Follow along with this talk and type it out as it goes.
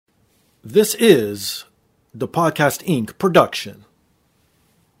This is the Podcast Inc. production.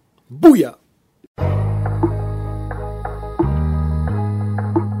 Booyah!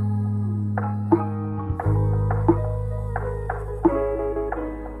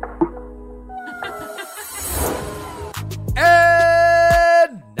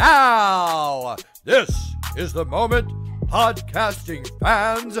 And now, this is the moment podcasting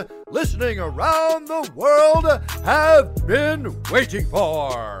fans listening around the world have been waiting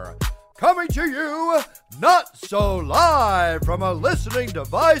for. Coming to you, not so live from a listening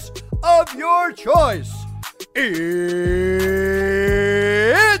device of your choice. It's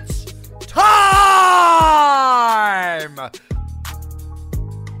time!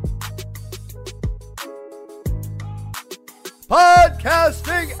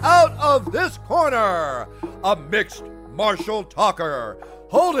 Podcasting out of this corner, a mixed martial talker,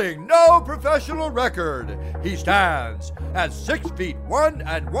 holding no professional record. He stands at 6 feet 1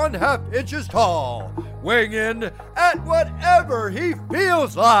 1/2 inches tall, weighing in at whatever he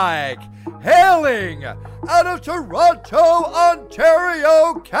feels like. Hailing out of Toronto,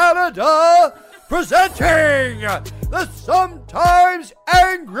 Ontario, Canada, presenting the sometimes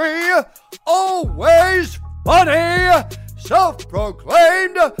angry, always funny,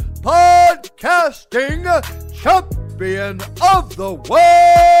 self-proclaimed podcasting champion of the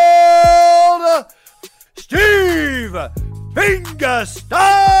world, Steve Fingerstyles.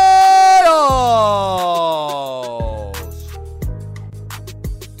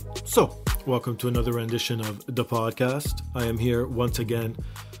 So, welcome to another rendition of the podcast. I am here once again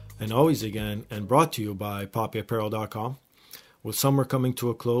and always again and brought to you by poppyapparel.com. With summer coming to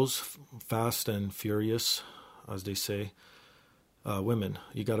a close, fast and furious, as they say, women,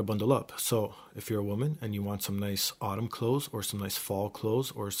 you got to bundle up. So if you're a woman and you want some nice autumn clothes or some nice fall clothes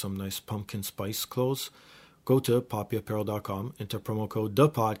or some nice pumpkin spice clothes, go to poppyapparel.com, enter promo code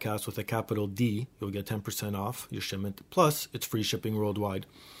THEPODCAST with a capital D. You'll get 10% off your shipment. Plus, it's free shipping worldwide.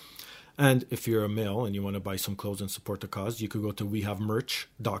 And if you're a male and you want to buy some clothes and support the cause, you could go to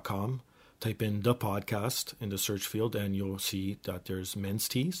wehavemerch.com, type in the podcast in the search field, and you'll see that there's men's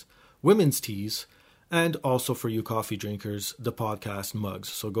tees, women's tees, and also for you coffee drinkers, the podcast mugs.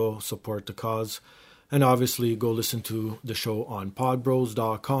 So go support the cause. And obviously go listen to the show on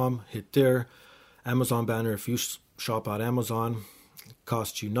podbros.com. Hit their Amazon banner. If you shop at Amazon,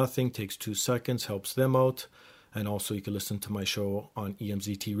 costs you nothing, takes 2 seconds, helps them out. And also you can listen to my show on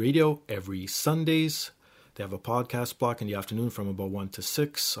EMZT Radio every Sundays. They have a podcast block in the afternoon from about 1 to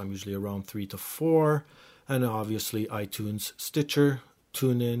 6. I'm usually around 3 to 4. And obviously iTunes, Stitcher,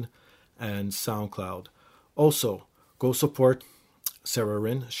 TuneIn, and SoundCloud. Also, go support Sarah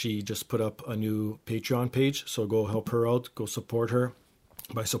Rin. She just put up a new Patreon page, so go help her out. Go support her.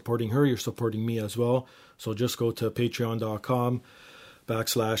 By supporting her, you're supporting me as well. So just go to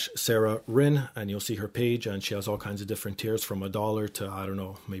patreon.com/Sarah Rin, and you'll see her page, and she has all kinds of different tiers from $1 to, I don't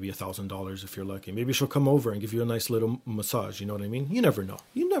know, maybe $1,000 if you're lucky. Maybe she'll come over and give you a nice little massage, you know what I mean? You never know.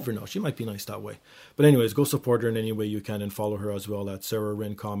 You never know. She might be nice that way. But anyways, go support her in any way you can and follow her as well at Sarah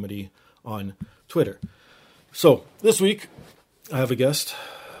Rin Comedy on Twitter. So this week I have a guest.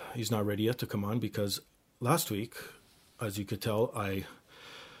 He's not ready yet to come on because last week, as you could tell, I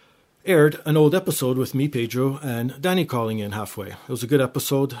aired an old episode with me, Pedro, and Danny calling in halfway. It was a good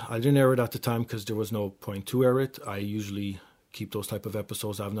episode. I didn't air it at the time because there was no point to air it. I usually keep those type of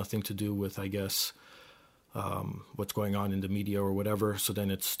episodes. I have nothing to do with, I guess, what's going on in the media or whatever. So then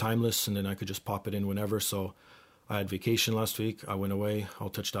it's timeless, and then I could just pop it in whenever. So I had vacation last week. I went away.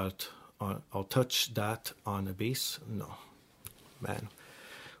 I'll touch that on a base. No, man,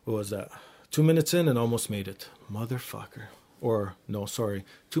 what was that? 2 minutes in and almost made it, motherfucker. Or, no, sorry,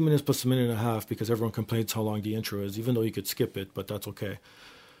 2 minutes plus a minute and a half because everyone complains how long the intro is, even though you could skip it, but that's okay.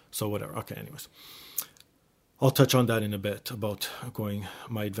 So whatever. Okay, anyways. I'll touch on that in a bit about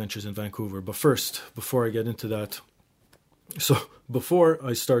my adventures in Vancouver. But first, before I get into that, so before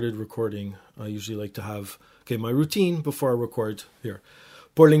I started recording, I usually like to have, my routine before I record here.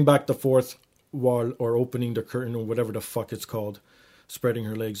 Pulling back the fourth wall or opening the curtain or whatever the fuck it's called. Spreading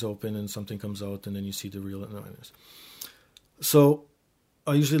her legs open and something comes out and then you see the real... No, anyways. So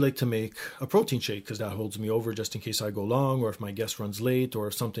I usually like to make a protein shake because that holds me over just in case I go long or if my guest runs late or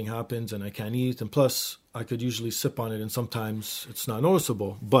if something happens and I can't eat. And plus, I could usually sip on it and sometimes it's not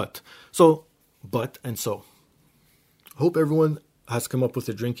noticeable. But hope everyone has come up with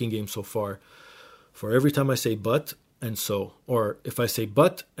a drinking game so far. For every time I say but and so, or if I say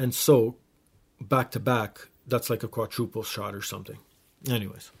but and so back to back, that's like a quadruple shot or something.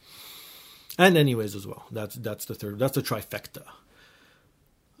 Anyways. And anyways as well. That's the third. That's the trifecta.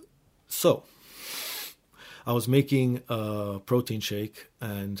 So, I was making a protein shake,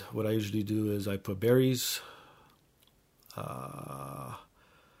 and what I usually do is I put berries. My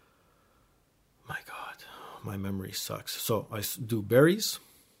God, my memory sucks. So I do berries.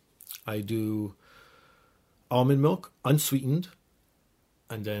 I do almond milk, unsweetened,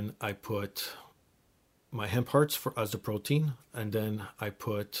 and then I put my hemp hearts as the protein, and then I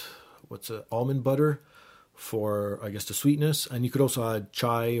put almond butter for, I guess, the sweetness. And you could also add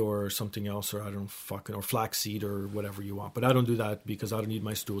chai or something else, or or flaxseed or whatever you want. But I don't do that because I don't need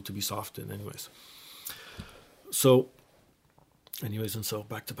my stool to be softened anyways. So, and so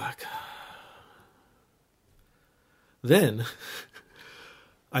back to back. Then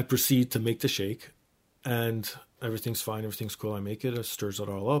I proceed to make the shake, and everything's fine, everything's cool. I make it, I stirs it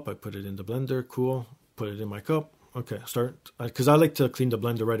all up, I put it in the blender, cool, put it in my cup. Okay, because I like to clean the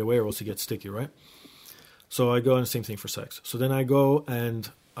blender right away or else it gets sticky, right? So I go, and the same thing for sex. So then I go and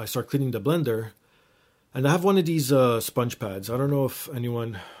I start cleaning the blender, and I have one of these sponge pads. I don't know if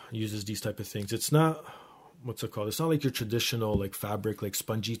anyone uses these type of things. It's not, what's it called? It's not like your traditional like fabric, like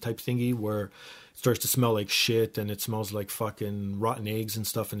spongy type thingy where it starts to smell like shit and it smells like fucking rotten eggs and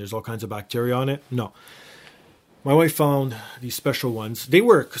stuff and there's all kinds of bacteria on it. No. My wife found these special ones. They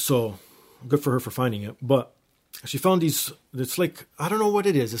work, so good for her for finding it. But she found these, it's like, I don't know what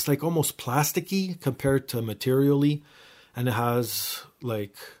it is. It's like almost plasticky compared to materially. And it has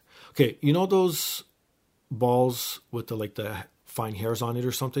like, okay, you know those balls with the fine hairs on it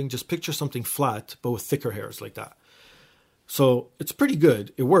or something? Just picture something flat, but with thicker hairs like that. So it's pretty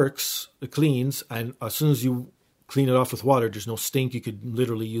good. It works, it cleans. And as soon as you clean it off with water, there's no stink. You could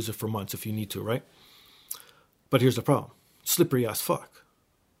literally use it for months if you need to, right? But here's the problem. Slippery as fuck.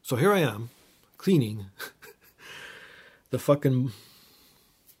 So here I am cleaning the fucking,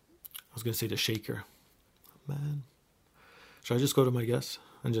 I was going to say the shaker. Man. Should I just go to my guess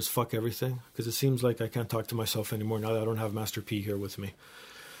and just fuck everything? Because it seems like I can't talk to myself anymore now that I don't have Master P here with me.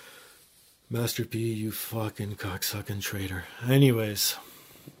 Master P, you fucking cocksucking traitor. Anyways,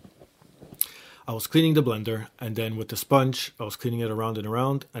 I was cleaning the blender, and then with the sponge, I was cleaning it around and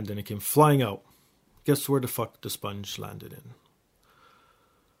around, and then it came flying out. Guess where the fuck the sponge landed in?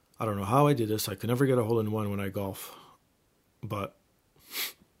 I don't know how I did this. I could never get a hole in one when I golf. But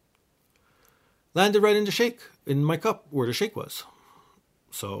landed right in the shake, in my cup, where the shake was.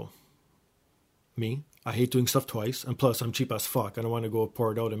 So, me, I hate doing stuff twice. And plus, I'm cheap as fuck. I don't want to go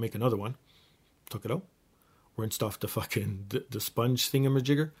pour it out and make another one. Took it out. Rinsed off the fucking, the sponge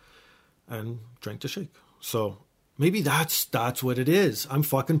thingamajigger. And drank the shake. So, maybe that's what it is. I'm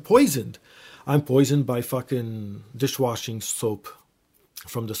fucking poisoned. I'm poisoned by fucking dishwashing soap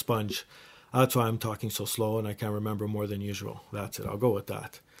from the sponge. That's why I'm talking so slow and I can't remember more than usual. That's it. I'll go with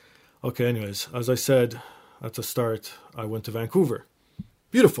that. Okay, anyways, as I said at the start, I went to Vancouver.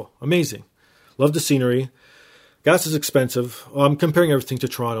 Beautiful. Amazing. Love the scenery. Gas is expensive. I'm comparing everything to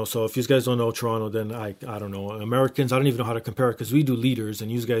Toronto. So if you guys don't know Toronto, then I don't know. Americans, I don't even know how to compare it because we do liters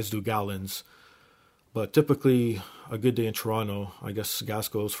and you guys do gallons. But typically, a good day in Toronto, I guess gas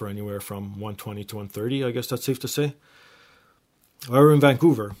goes for anywhere from $1.20 to $1.30. I guess that's safe to say. However, in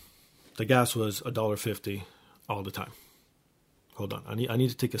Vancouver, the gas was $1.50 all the time. Hold on, I need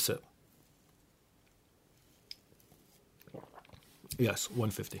to take a sip. Yes,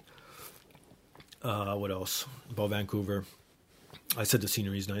 $1.50. What else about Vancouver? I said the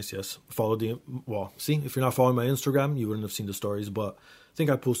scenery is nice. Yes, see, if you're not following my Instagram, you wouldn't have seen the stories. But I think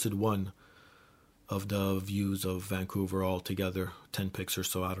I posted one of the views of Vancouver all together, 10 pics or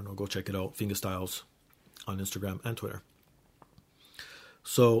so. I don't know. Go check it out. Fingerstyles on Instagram and Twitter.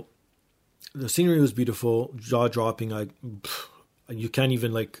 So the scenery was beautiful, jaw-dropping. You can't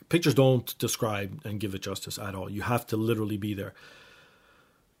even, pictures don't describe and give it justice at all. You have to literally be there.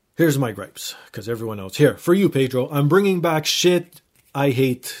 Here's my gripes, because everyone else. Here, for you, Pedro, I'm bringing back shit I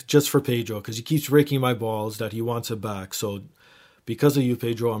hate just for Pedro, because he keeps raking my balls that he wants it back. So because of you,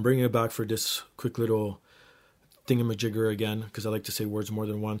 Pedro, I'm bringing it back for this quick little thingamajigger again, because I like to say words more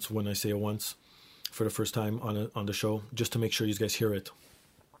than once when I say it once for the first time on the show, just to make sure you guys hear it.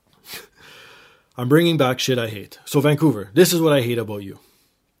 I'm bringing back shit I hate. So Vancouver, this is what I hate about you.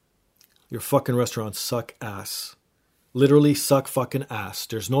 Your fucking restaurants suck ass. Literally suck fucking ass.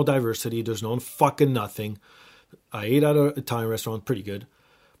 There's no diversity. There's no fucking nothing. I ate at an Italian restaurant, pretty good.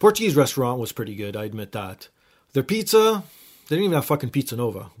 Portuguese restaurant was pretty good, I admit that. Their pizza, they didn't even have fucking Pizza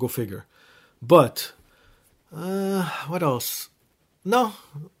Nova. Go figure. But, what else? No,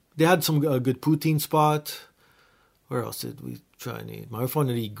 they had some good poutine spot. Where else did we try and eat? My wife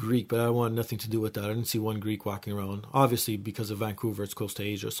wanted to eat Greek, but I wanted nothing to do with that. I didn't see one Greek walking around. Obviously, because of Vancouver, it's close to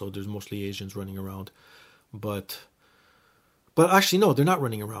Asia, so there's mostly Asians running around. But actually, no, they're not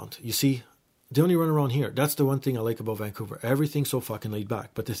running around. You see, they only run around here. That's the one thing I like about Vancouver. Everything's so fucking laid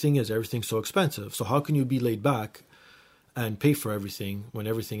back. But the thing is, everything's so expensive. So how can you be laid back and pay for everything when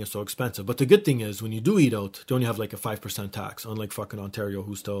everything is so expensive? But the good thing is, when you do eat out, they only have like a 5% tax, unlike fucking Ontario,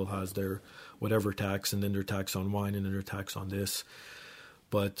 who still has their whatever tax, and then their tax on wine, and then their tax on this.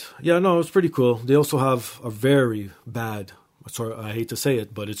 But yeah, no, it's pretty cool. They also have a very bad, sorry, I hate to say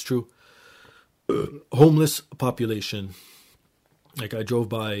it, but it's true, homeless population. Like, I drove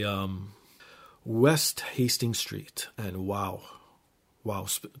by West Hastings Street, and wow.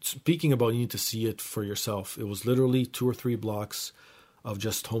 Speaking about, you need to see it for yourself. It was literally 2 or 3 blocks of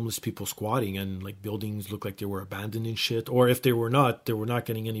just homeless people squatting, and like buildings looked like they were abandoned and shit. Or if they were not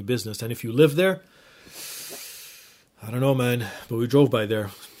getting any business. And if you live there, I don't know, man, but we drove by there.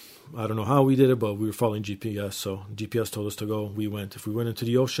 I don't know how we did it, but we were following GPS. So GPS told us to go. We went. If we went into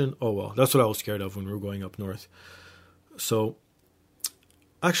the ocean, oh well. That's what I was scared of when we were going up north. So,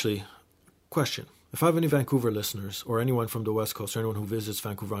 actually, question. If I have any Vancouver listeners or anyone from the West Coast or anyone who visits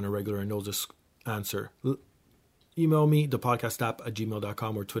Vancouver on a regular and knows this answer, email me,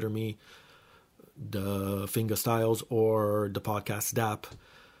 thepodcastapp@gmail.com, or Twitter me, the Finger Styles, or the podcast app,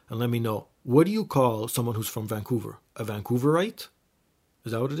 and let me know. What do you call someone who's from Vancouver? A Vancouverite?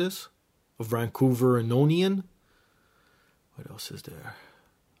 Is that what it is? A Vancouveranonian? What else is there?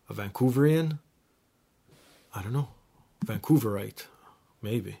 A Vancouverian? I don't know. Vancouverite.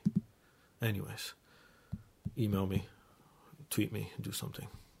 Maybe. Anyways. Email me, tweet me, do something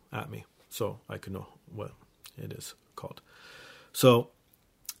at me so I can know what it is called. So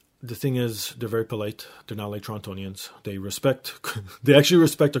the thing is, they're very polite. They're not like Torontonians. They actually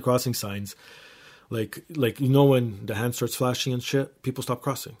respect the crossing signs. Like you know, when the hand starts flashing and shit, people stop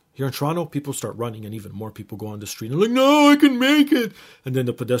crossing. Here in Toronto, people start running, and even more people go on the street and like, no, I can make it. And then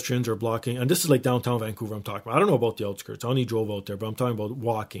the pedestrians are blocking. And this is like downtown Vancouver I'm talking about. I don't know about the outskirts. I only drove out there, but I'm talking about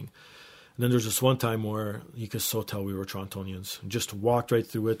walking. And then there's this one time where you could so tell we were Torontonians. Just walked right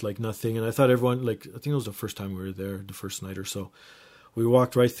through it like nothing. And I thought everyone, like, I think it was the first time we were there, the first night or so. We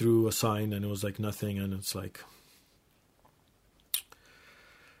walked right through a sign and it was like nothing. And it's like,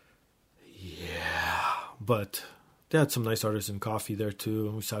 yeah. But they had some nice artisan coffee there too.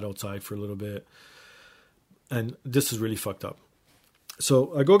 And we sat outside for a little bit. And this is really fucked up.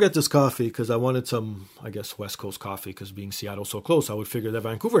 So I go get this coffee because I wanted some, I guess, West Coast coffee, because being Seattle so close, I would figure that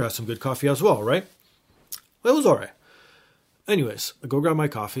Vancouver has some good coffee as well, right? Well, it was all right. Anyways, I go grab my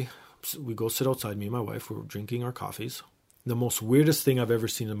coffee. We go sit outside, me and my wife. We're drinking our coffees. The most weirdest thing I've ever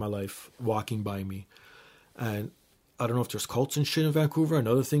seen in my life walking by me. And I don't know if there's cults and shit in Vancouver.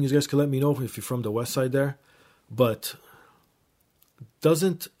 Another thing, you guys can let me know if you're from the west side there. But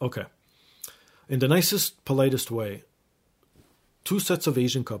okay. In the nicest, politest way, 2 sets of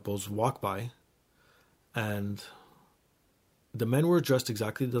Asian couples walk by, and the men were dressed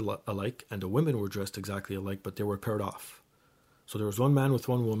exactly alike, and the women were dressed exactly alike, but they were paired off. So there was one man with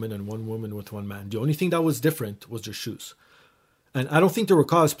one woman and one woman with one man. The only thing that was different was their shoes. And I don't think they were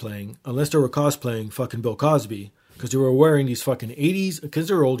cosplaying, unless they were cosplaying fucking Bill Cosby, because they were wearing these fucking 80s, because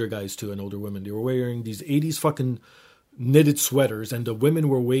they were older guys too and older women. They were wearing these 80s fucking knitted sweaters, and the women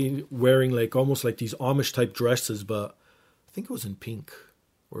were wearing like almost like these Amish type dresses, but I think it was in pink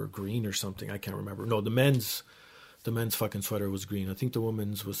or green or something. I can't remember. No, the men's fucking sweater was green. I think the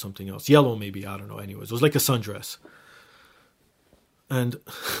woman's was something else. Yellow maybe. I don't know. Anyways, it was like a sundress. And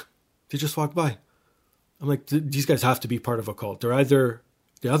they just walked by. I'm like, these guys have to be part of a cult. They either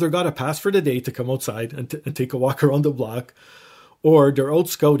got a pass for the day to come outside and take a walk around the block, or they're out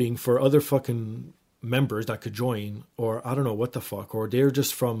scouting for other fucking members that could join, or I don't know what the fuck. Or they're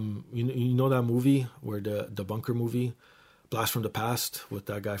just from, you know that movie where the bunker movie, Blast from the Past, with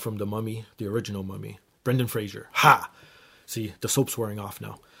that guy from The Mummy, the original Mummy, Brendan Fraser. Ha! See, the soap's wearing off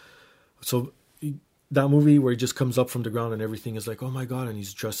now. So that movie where he just comes up from the ground and everything is like, oh my God, and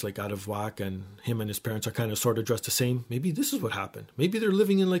he's dressed like out of whack, and him and his parents are kind of sort of dressed the same. Maybe this is what happened. Maybe they're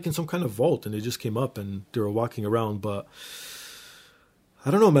living in some kind of vault and they just came up and they were walking around, but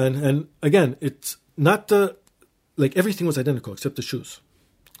I don't know, man. And again, it's not everything was identical except the shoes.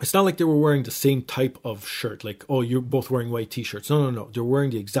 It's not like they were wearing the same type of shirt. Like, oh, you're both wearing white t-shirts. No. They're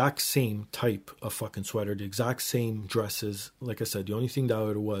wearing the exact same type of fucking sweater, the exact same dresses. Like I said, the only thing that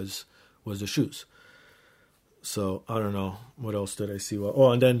it was the shoes. So, I don't know. What else did I see?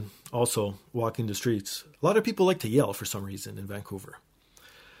 Oh, and then also walking the streets. A lot of people like to yell for some reason in Vancouver.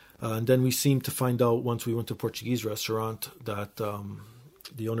 And then we seemed to find out once we went to a Portuguese restaurant that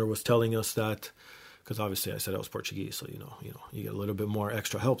the owner was telling us that, because obviously I said I was Portuguese, so you get a little bit more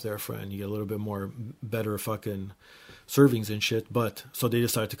extra help there, friend. You get a little bit more better fucking servings and shit. But so they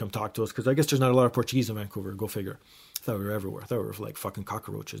decided to come talk to us because I guess there's not a lot of Portuguese in Vancouver. Go figure. I thought we were everywhere. I thought we were like fucking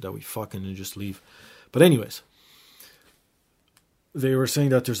cockroaches that we fucking and just leave. But anyways, they were saying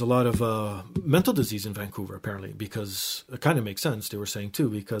that there's a lot of mental disease in Vancouver apparently, because it kind of makes sense. They were saying too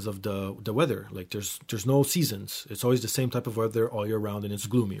because of the weather. Like there's no seasons. It's always the same type of weather all year round, and it's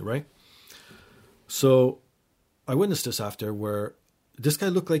gloomy, right? So I witnessed this after where this guy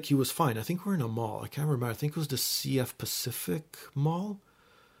looked like he was fine. I think we're in a mall. I can't remember. I think it was the CF Pacific Mall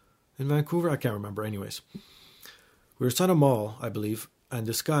in Vancouver. I can't remember. Anyways, we were at a mall, I believe. And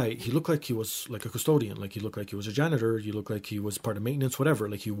this guy, he looked like he was like a custodian. Like he looked like he was a janitor. He looked like he was part of maintenance, whatever.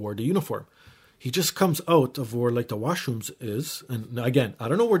 Like he wore the uniform. He just comes out of where like the washrooms is. And again, I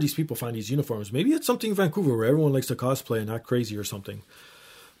don't know where these people find these uniforms. Maybe it's something in Vancouver where everyone likes to cosplay and act crazy or something.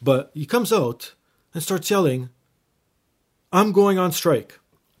 But he comes out and starts yelling, "I'm going on strike."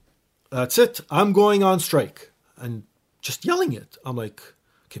 That's it. I'm going on strike. And just yelling it. I'm like,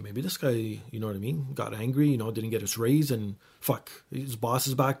 okay, maybe this guy, you know what I mean, got angry, you know, didn't get his raise and fuck, his boss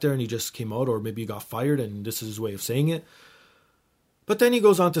is back there and he just came out, or maybe he got fired and this is his way of saying it. But then he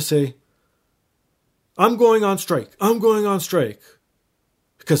goes on to say, "I'm going on strike. I'm going on strike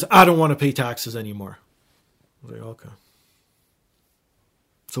because I don't want to pay taxes anymore." I was like, okay.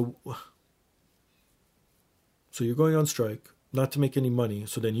 So you're going on strike, not to make any money,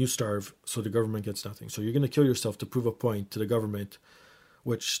 so then you starve, so the government gets nothing. So you're going to kill yourself to prove a point to the government,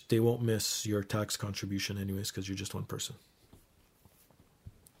 which they won't miss your tax contribution anyways because you're just one person.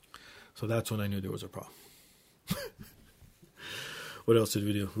 So that's when I knew there was a problem. What else did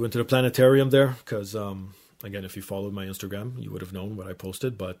we do? We went to the planetarium there because, again, if you followed my Instagram, you would have known what I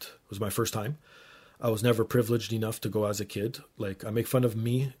posted, but it was my first time. I was never privileged enough to go as a kid. Like, I make fun of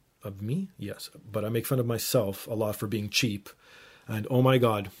me? Yes. But I make fun of myself a lot for being cheap. And oh my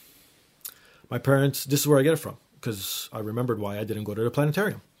God, my parents, this is where I get it from, because I remembered why I didn't go to the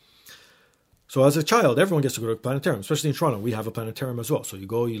planetarium. So as a child, everyone gets to go to the planetarium, especially in Toronto. We have a planetarium as well. So you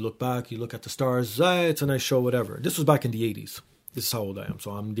go, you look back, you look at the stars. It's a nice show, whatever. This was back in the 80s. This is how old I am.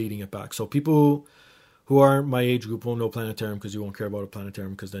 So I'm dating it back. So people who aren't my age group won't know planetarium because you won't care about a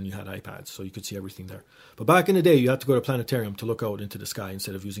planetarium because then you had iPads. So you could see everything there. But back in the day, you had to go to a planetarium to look out into the sky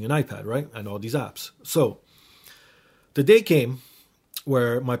instead of using an iPad, right? And all these apps. So the day came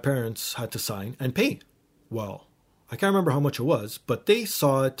where my parents had to sign and pay. Well, I can't remember how much it was, but they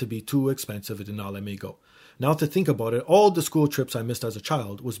saw it to be too expensive and did not let me go. Now to think about it, all the school trips I missed as a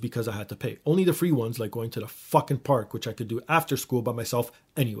child was because I had to pay. Only the free ones, like going to the fucking park, which I could do after school by myself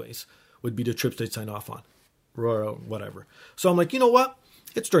anyways, would be the trips they'd sign off on. Or whatever. So I'm like, you know what?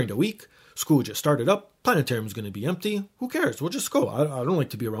 It's during the week. School just started up. Planetarium's going to be empty. Who cares? We'll just go. I don't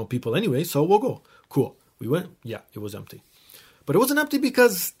like to be around people anyway, so we'll go. Cool. We went. Yeah, it was empty. But it wasn't empty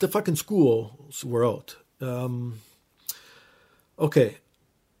because the fucking schools were out. Okay,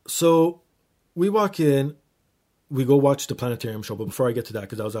 so we walk in, we go watch the planetarium show, but before I get to that,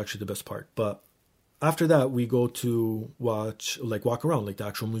 because that was actually the best part, but after that, we go to walk around, like the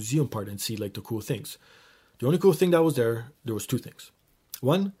actual museum part and see like the cool things. The only cool thing that was there was two things.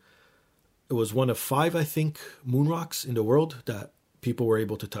 One, it was one of 5, I think, moon rocks in the world that people were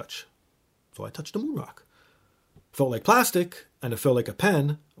able to touch. So I touched the moon rock. Felt like plastic, and it felt like a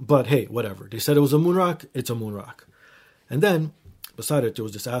pen, but hey, whatever. They said it was a moon rock, it's a moon rock. And then, beside it, there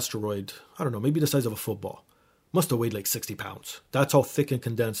was this asteroid, I don't know, maybe the size of a football. Must have weighed like 60 pounds. That's how thick and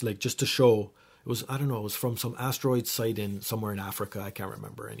condensed, like just to show, it was, I don't know, it was from some asteroid site in somewhere in Africa, I can't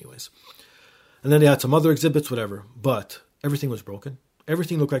remember anyways. And then they had some other exhibits, whatever, but everything was broken.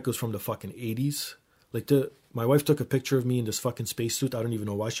 Everything looked like it was from the fucking 80s. Like my wife took a picture of me in this fucking spacesuit. I don't even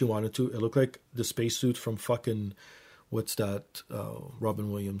know why she wanted to. It looked like the spacesuit from fucking, what's that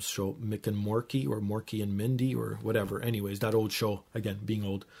Robin Williams show, Mick and Morky, or Morky and Mindy, or whatever. Anyways, that old show, again, being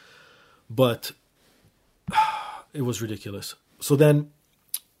old. But it was ridiculous. So then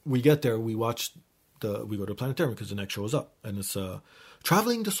we get there, we go to the planetarium because the next show is up. And it's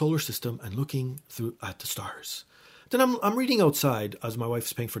traveling the solar system and looking through at the stars. Then I'm reading outside as my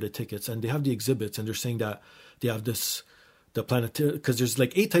wife's paying for the tickets, and they have the exhibits, and they're saying that they have the planetarium, because there's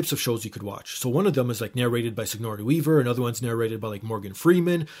like 8 types of shows you could watch. So one of them is like narrated by Sigourney Weaver, another one's narrated by like Morgan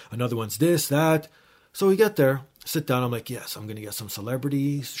Freeman, another one's this, that. So we get there, sit down, I'm like, yes, I'm going to get some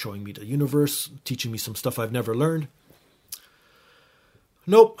celebrities showing me the universe, teaching me some stuff I've never learned.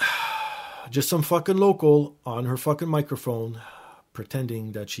 Nope. Just some fucking local on her fucking microphone,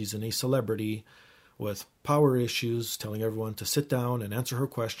 pretending that she's a celebrity with power issues, telling everyone to sit down and answer her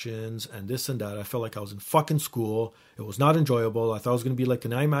questions and this and that. I felt like I was in fucking school. It was not enjoyable. I thought it was going to be like an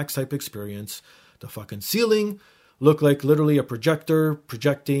IMAX type experience. The fucking ceiling looked like literally a projector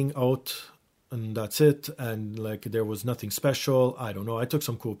projecting out and that's it. And like there was nothing special. I don't know. I took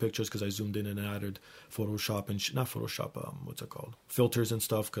some cool pictures because I zoomed in and added Photoshop and not Photoshop. What's it called? Filters and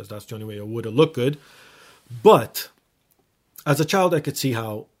stuff, because that's the only way it would have looked good. But as a child, I could see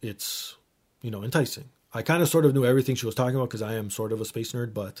how it's, enticing. I kind of sort of knew everything she was talking about because I am sort of a space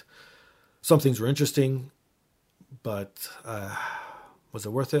nerd, but some things were interesting. But was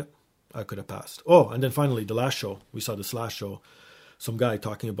it worth it? I could have passed. Oh, and then finally, the last show. We saw this last show. Some guy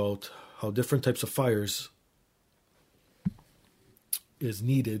talking about how different types of fires is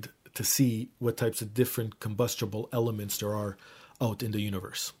needed to see what types of different combustible elements there are out in the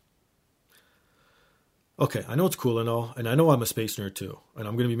universe. Okay, I know it's cool and all, and I know I'm a space nerd too, and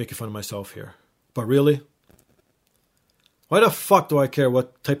I'm going to be making fun of myself here. But really? Why the fuck do I care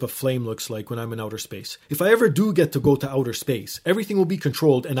what type of flame looks like when I'm in outer space? If I ever do get to go to outer space, everything will be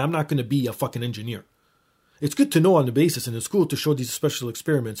controlled and I'm not going to be a fucking engineer. It's good to know on the basis, and it's cool to show these special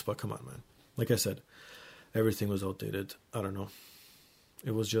experiments, but come on, man. Like I said, everything was outdated. I don't know.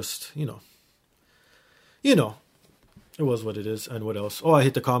 It was just, it was what it is. And what else? Oh, I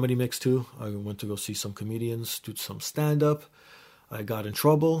hit the comedy mix too. I went to go see some comedians, do some stand-up. I got in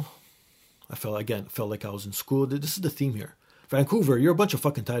trouble. I felt like I was in school. This is the theme here. Vancouver, you're a bunch of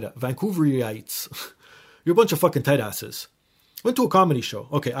fucking Vancouverites. You're a bunch of fucking tight asses. Went to a comedy show.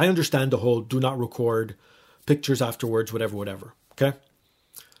 Okay, I understand the whole do not record, pictures afterwards, whatever. Okay?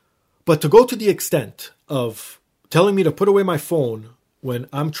 But to go to the extent of telling me to put away my phone when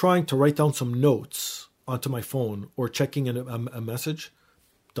I'm trying to write down some notes onto my phone or checking a message,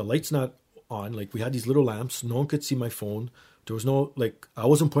 the light's not on. Like, we had these little lamps. No one could see my phone. There was no, I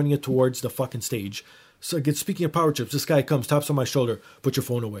wasn't pointing it towards the fucking stage. So speaking of power trips, this guy comes, taps on my shoulder, put your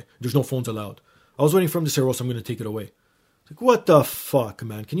phone away. There's no phones allowed. I was waiting for him to say, Ross, I'm going to take it away. Like, what the fuck,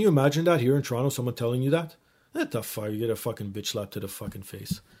 man? Can you imagine that here in Toronto, someone telling you that? What the fuck? You get a fucking bitch slap to the fucking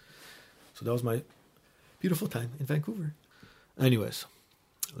face. So that was my beautiful time in Vancouver. Anyways,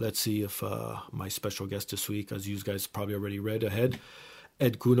 let's see if my special guest this week, as you guys probably already read ahead,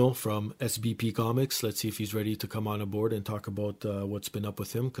 Ed Kuno from SBP Comics. Let's see if he's ready to come on aboard and talk about what's been up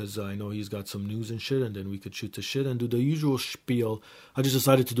with him, because I know he's got some news and shit, and then we could shoot the shit and do the usual spiel. I just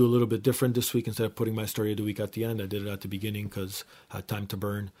decided to do a little bit different this week. Instead of putting my story of the week at the end, I did it at the beginning because I had time to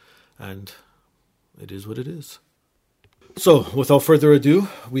burn, and it is what it is. So, without further ado,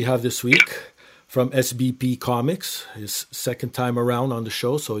 we have this week from SBP Comics, his second time around on the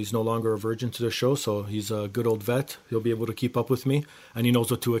show, so he's no longer a virgin to the show, so he's a good old vet. He'll be able to keep up with me, and he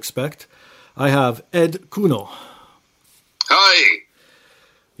knows what to expect. I have Ed Kuno. Hi.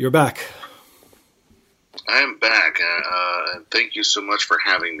 You're back. I am back, and thank you so much for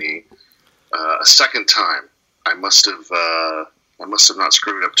having me a second time. I must have not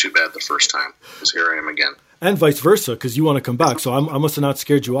screwed it up too bad the first time, because here I am again. And vice versa, because you want to come back, so I must have not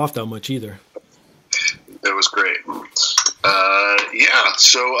scared you off that much either. That was great.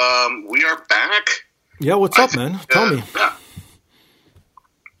 So we are back. Yeah, what's up, man? Tell me. Yeah.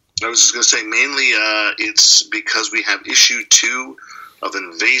 I was just going to say, mainly it's because we have issue 2 of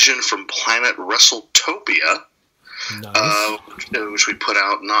Invasion from Planet WrestleTopia, Nice. Which we put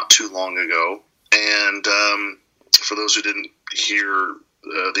out not too long ago. And for those who didn't hear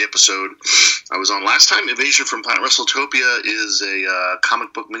the episode I was on last time, Invasion from Planet WrestleTopia is a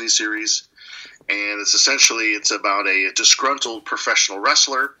comic book miniseries. And it's about a disgruntled professional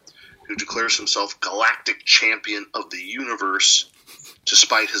wrestler who declares himself galactic champion of the universe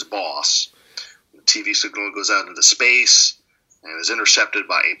despite his boss. The TV signal goes out into space and is intercepted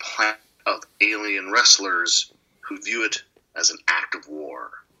by a planet of alien wrestlers who view it as an act of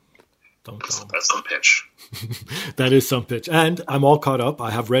war. That's some pitch. That is some pitch. And I'm all caught up.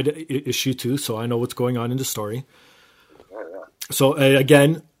 I have read issue 2, so I know what's going on in the story. Oh, yeah. So,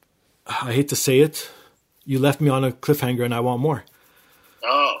 again, I hate to say it, you left me on a cliffhanger and I want more.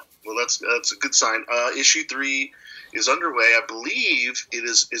 Oh, well, that's a good sign. Issue 3 is underway. I believe it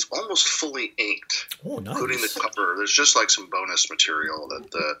is almost fully inked. Oh, nice. Including the cover. There's just some bonus material that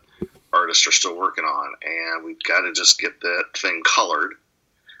the artists are still working on. And we've got to just get that thing colored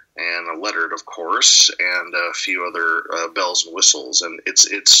and lettered, of course, and a few other bells and whistles. And it's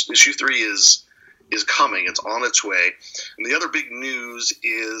issue 3 is coming. It's on its way. And the other big news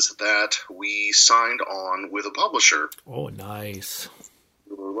is that we signed on with a publisher. Oh, nice.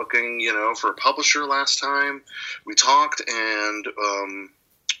 We were looking, for a publisher last time. We talked, and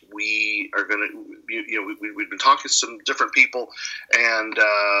we are going to, we've been talking to some different people, and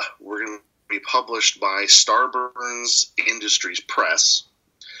we're going to be published by Starburns Industries Press.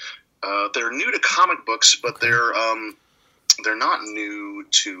 They're new to comic books, but they're not new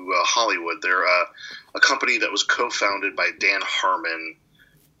to Hollywood. They're a company that was co-founded by Dan Harmon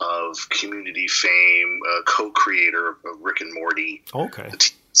of Community fame, co-creator of Rick and Morty. Okay.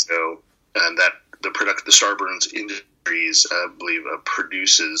 So, and that the Starburns Industries, I believe,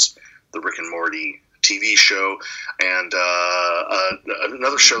 produces the Rick and Morty TV show, and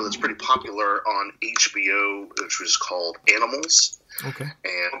another show that's pretty popular on HBO, which was called Animals. Okay.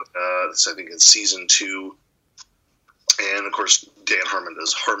 And it's, I think, in season 2. And of course, Dan Harmon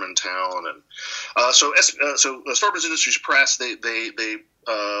does Harmontown, and so Starburns Industries Press, they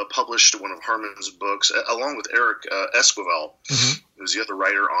published one of Harmon's books along with Eric Esquivel, who's the other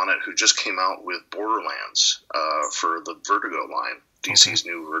writer on it, who just came out with Borderlands for the Vertigo line, DC's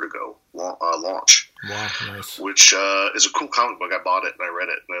new Vertigo launch. Wow, nice. Which is a cool comic book. I bought it and I read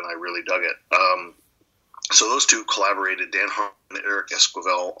it, and I really dug it. So those two collaborated, Dan Harmon and Eric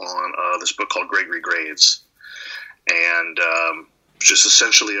Esquivel, on this book called Gregory Graves. And just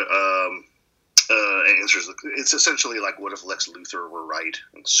essentially answers. It's essentially like, what if Lex Luthor were right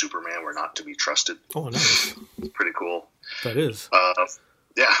and Superman were not to be trusted? Oh, nice. It's pretty cool. That is.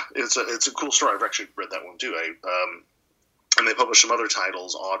 Yeah, it's a cool story. I've actually read that one too. And they published some other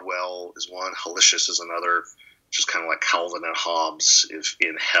titles. Oddwell is one. Halicious is another. Which is kind of like Calvin and Hobbes if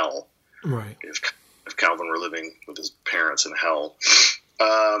in hell. Right. If Calvin were living with his parents in hell.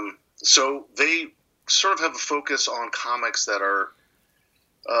 So they sort of have a focus on comics that are,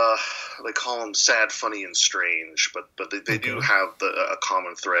 they call them sad, funny, and strange, but they do have a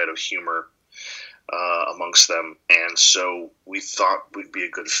common thread of humor amongst them, and so we thought we'd be a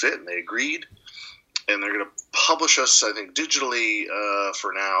good fit, and they agreed, and they're going to publish us, I think, digitally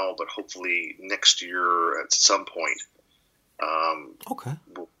for now, but hopefully next year at some point.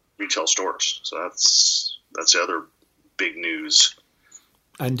 Retail stores. So that's the other big news.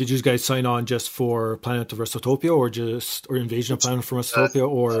 And did you guys sign on just for Planet of Wrestletopia, or Invasion of Planet from Wrestletopia,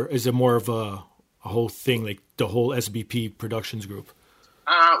 or is it more of a whole thing, like the whole SBP Productions group?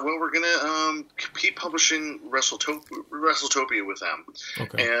 Well, we're going to keep publishing Wrestletopia with them.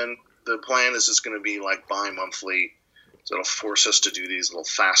 Okay. And the plan is it's going to be like bi-monthly, so it'll force us to do these a little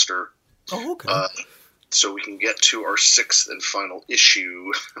faster. Oh, okay. So we can get to our 6th and final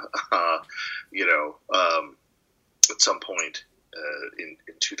issue, at some point. In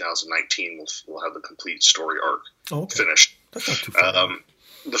 2019, we'll have the complete story arc finished. That's not too far.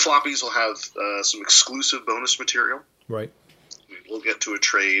 The floppies will have some exclusive bonus material. Right. We'll get to a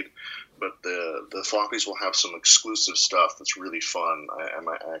trade, but the floppies will have some exclusive stuff that's really fun. I'm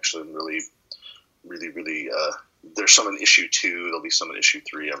actually really, really, really. There's some in issue 2. There'll be some in issue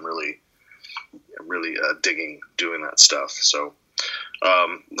 3. I'm really digging doing that stuff. So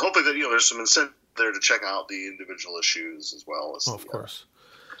hopefully that there's some incentive there to check out the individual issues as well as of course.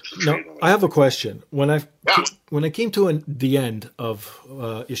 Now, I have a question. When I came to the end of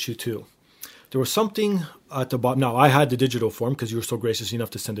issue 2, there was something at the bottom. Now, I had the digital form because you were so gracious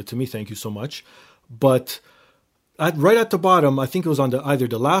enough to send it to me. Thank you so much. But right at the bottom, I think it was on either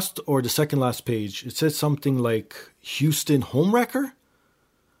the last or the second last page, it said something like Houston Homewrecker.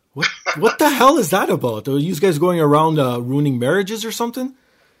 What the hell is that about? Are you guys going around ruining marriages or something?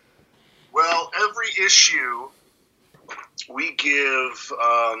 Well, every issue we give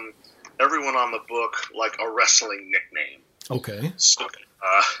everyone on the book like a wrestling nickname. Okay. So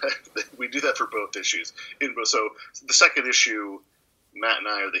we do that for both issues. So the second issue, Matt and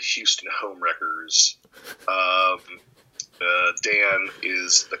I are the Houston Homewreckers. Dan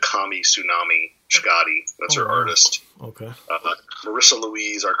is the Kami Tsunami Scotty. That's her artist. Okay. Marissa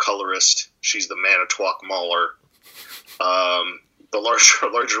Louise, our colorist. She's the Manitowoc Mauler. The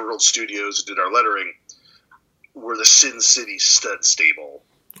larger World Studios who did our lettering were the Sin City Stud Stable.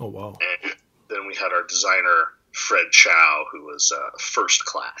 Oh, wow. And then we had our designer, Fred Chow, who was first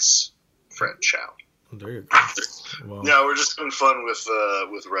class Fred Chow. There you go. Wow. Yeah, we're just having fun with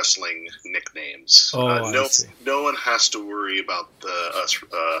wrestling nicknames. No one has to worry about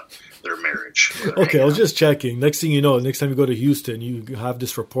their marriage. Okay, I was just checking. Next thing you know, next time you go to Houston, you have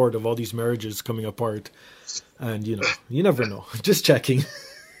this report of all these marriages coming apart. And, you never know. Just checking.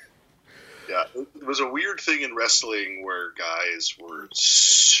 Yeah, it was a weird thing in wrestling where guys were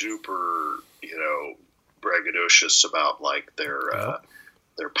super, braggadocious about, like, their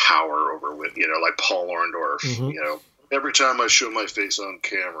power over, like Paul Orndorff. Mm-hmm. Every time I show my face on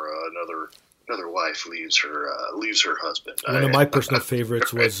camera, another wife leaves her husband. One of my personal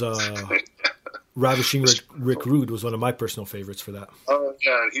favorites was Ravishing Rick Rude was one of my personal favorites for that. Oh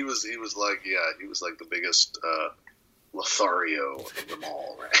yeah, and he was like the biggest Lothario of them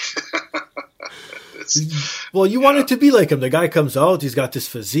all, right? Well, you want it to be like him. The guy comes out, he's got this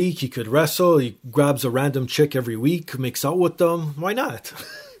physique, he could wrestle, he grabs a random chick every week, makes out with them. Why not?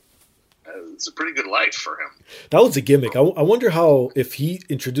 it's a pretty good life for him. That was a gimmick. I wonder if he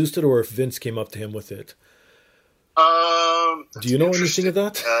introduced it or if Vince came up to him with it. Do you know anything of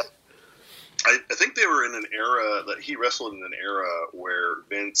that? I think they were in an era that he wrestled in an era where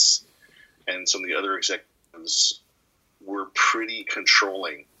Vince and some of the other executives were pretty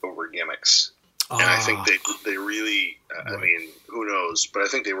controlling over gimmicks. And I think they really, I mean, who knows, but I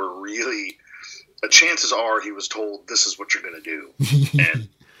think they were really, chances are he was told, this is what you're going to do.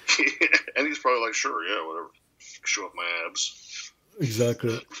 And he's probably like, sure, yeah, whatever. Show off my abs.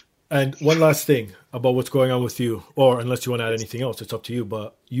 Exactly. And one last thing about what's going on with you, or unless you want to add anything else, it's up to you,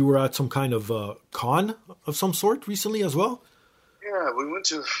 but you were at some kind of con of some sort recently as well? Yeah, we went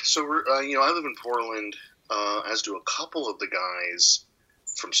to, so we're, I live in Portland, as do a couple of the guys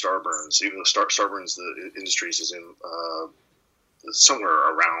from Starburns, even though Starburns, the Industries is in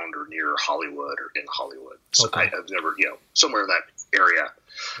somewhere around or near Hollywood or in Hollywood. So okay. I've never, somewhere in that area.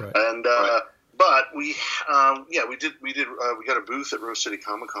 Right. And, but we got a booth at Rose City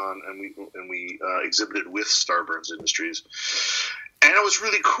Comic Con, and we exhibited with Starburns Industries, and it was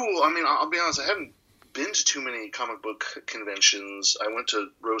really cool. I mean, I'll be honest, I haven't been to too many comic book conventions. I went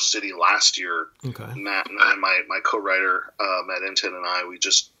to Rose City last year. Okay. Matt and I, my co-writer Matt Enton and I, we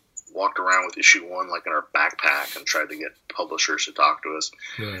just walked around with issue 1 like in our backpack and tried to get publishers to talk to us.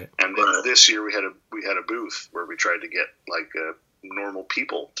 Right. And then this year we had a booth where we tried to get like normal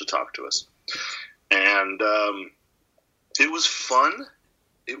people to talk to us. And it was fun.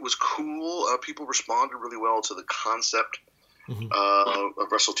 It was cool. People responded really well to the concept of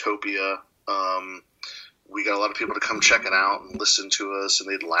WrestleTopia. We got a lot of people to come check it out and listen to us, and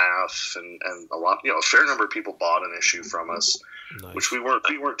they'd laugh. And a lot, a fair number of people bought an issue from us, which we weren't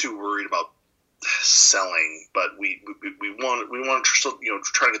too worried about selling, but we wanted to still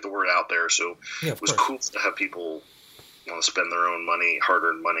try to get the word out there. So it was cool to have people want to spend their own money,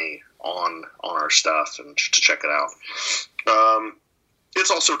 hard-earned money, on our stuff and to check it out.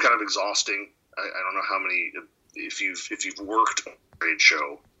 It's also kind of exhausting. I don't know how many, if you've worked a trade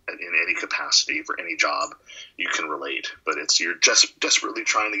show in any capacity for any job, you can relate. But you're just desperately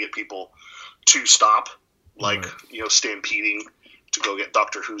trying to get people to stop, like stampeding to go get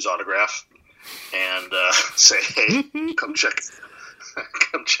Doctor Who's autograph and say, "Hey, come check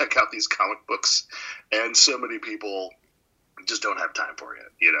out these comic books." And so many people just don't have time for it,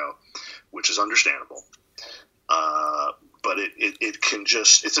 which is understandable. But it can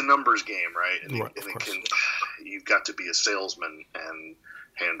just, it's a numbers game, right? And it can, you've got to be a salesman and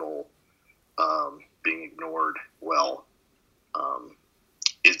handle being ignored well.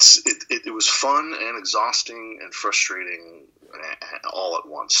 It was fun and exhausting and frustrating all at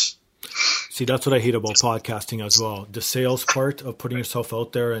once. See, that's what I hate about podcasting as well. The sales part of putting yourself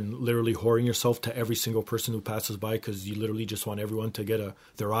out there and literally whoring yourself to every single person who passes by, because you literally just want everyone to get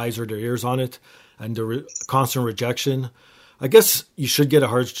their eyes or their ears on it, and the constant rejection. I guess you should get a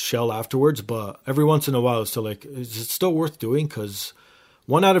hard shell afterwards, but every once in a while, it's still like, is it still worth doing? Because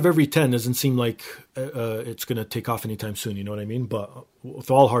 1 out of every 10 doesn't seem like it's going to take off anytime soon, you know what I mean? But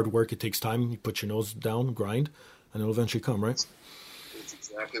with all hard work, it takes time. You put your nose down, grind, and it'll eventually come, right? It's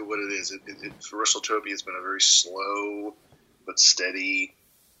exactly what it is. For WrestleTopia, it's been a very slow but steady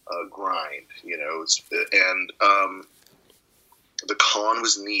grind, and the con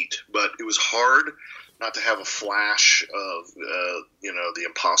was neat, but it was hard not to have a flash of, the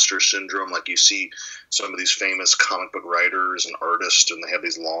imposter syndrome. Like you see some of these famous comic book writers and artists, and they have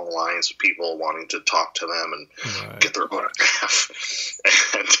these long lines of people wanting to talk to them and get their autograph.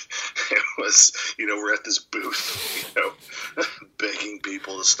 And it was, we're at this booth, begging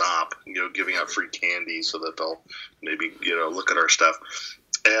people to stop, giving out free candy so that they'll maybe, look at our stuff.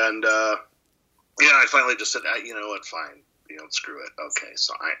 And, I finally just said, you know what, fine. Screw it. Okay,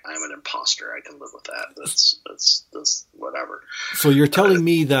 so I'm an imposter. I can live with that. That's whatever. So you're telling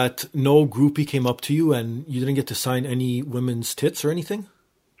me that no groupie came up to you and you didn't get to sign any women's tits or anything?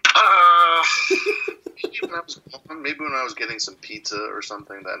 Maybe when I was getting some pizza or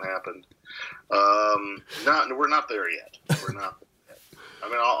something, that happened. We're not there yet. We're not there yet. I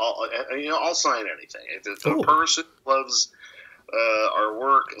mean, I'll sign anything. If a person loves our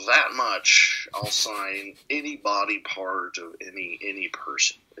work that much, I'll sign any body part of any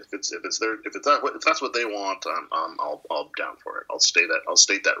person. If that's what they want, I'll down for it. I'll state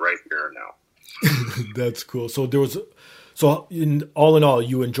that right here and now. That's cool. So all in all,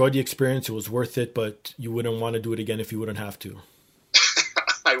 you enjoyed the experience. It was worth it, but you wouldn't want to do it again if you wouldn't have to.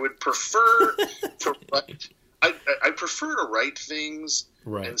 I would prefer to write. I prefer to write things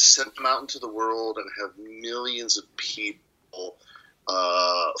and send them out into the world and have millions of people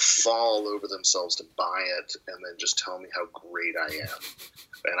fall over themselves to buy it and then just tell me how great I am,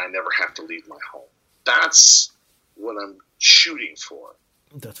 and I never have to leave my home. That's what I'm shooting for.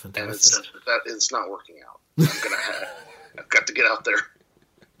 That's fantastic. And it's not working out. I've got to get out there.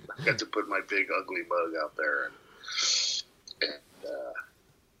 I've got to put my big ugly mug out there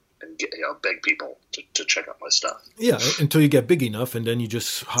and get, beg people to check out my stuff. Yeah, until you get big enough, and then you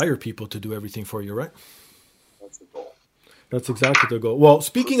just hire people to do everything for you, right? That's the goal. That's exactly the goal. Well,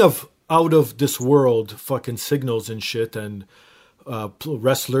 speaking of out of this world fucking signals and shit, and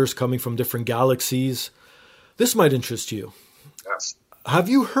wrestlers coming from different galaxies, this might interest you. Yes. Have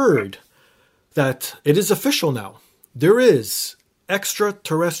you heard that it is official now? There is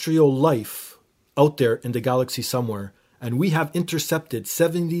extraterrestrial life out there in the galaxy somewhere, and we have intercepted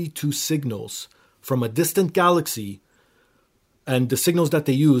 72 signals from a distant galaxy, and the signals that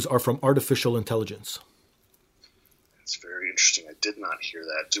they use are from artificial intelligence. That's very interesting. I did not hear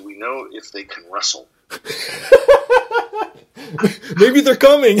that. Do we know if they can wrestle? Maybe they're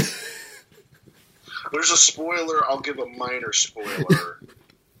coming. There's a spoiler. I'll give a minor spoiler.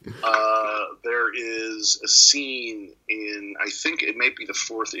 There is a scene in, I think it may be the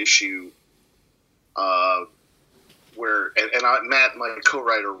 4th issue, where, Matt, my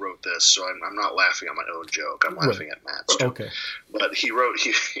co-writer, wrote this, so I'm not laughing at my own joke. I'm laughing at Matt's joke. Okay. But he wrote,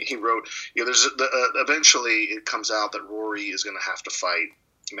 there's eventually it comes out that Rory is going to have to fight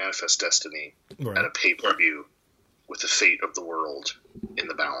Manifest Destiny at a pay-per-view with the fate of the world in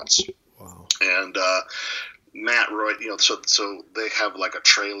the balance. Wow. And Matt wrote, so they have like a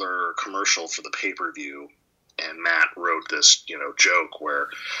trailer or commercial for the pay-per-view, and Matt wrote this, joke where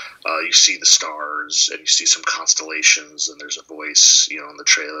you see the stars and you see some constellations, and there's a voice, in the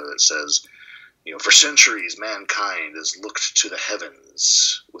trailer that says, for centuries mankind has looked to the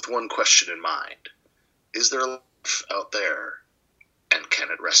heavens with one question in mind: is there life out there, and can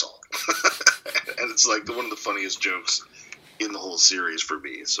it wrestle? And it's like one of the funniest jokes in the whole series for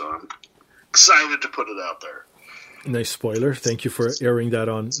me. So I'm excited to put it out there. Nice spoiler. Thank you for airing that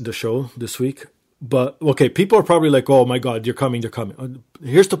on the show this week. But, okay, people are probably like, oh my God, they're coming.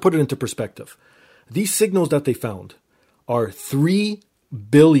 Here's to put it into perspective. These signals that they found are 3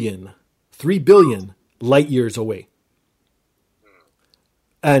 billion light years away.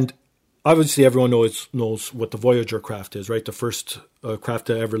 And obviously everyone knows what the Voyager craft is, right? The first craft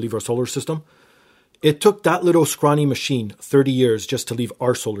to ever leave our solar system. It took that little scrawny machine 30 years just to leave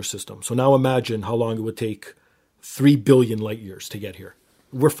our solar system. So now imagine how long it would take 3 billion light years to get here.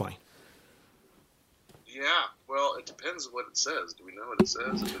 We're fine. Yeah, well, it depends on what it says. Do we know what it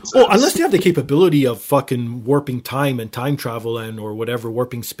says? Unless they have the capability of fucking warping time and time travel or whatever,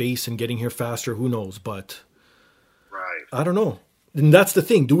 warping space and getting here faster, who knows? But right. I don't know. And that's the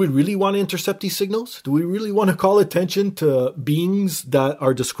thing. Do we really want to intercept these signals? Do we really want to call attention to beings that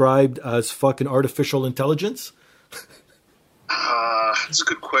are described as fucking artificial intelligence? That's a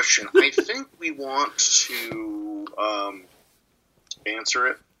good question. I think we want to answer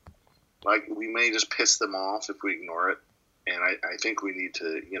it. Like, we may just piss them off if we ignore it. And I think we need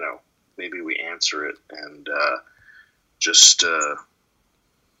to, maybe we answer it and just,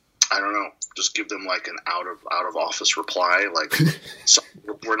 I don't know, just give them like an out of office reply, like, so,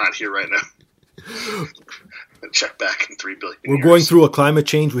 we're not here right now. And check back in 3 billion We're years. going through a climate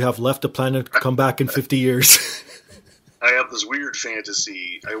change. We have left the planet, come back in 50 years. I have this weird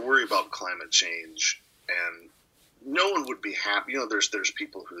fantasy. I worry about climate change, and no one would be happy. There's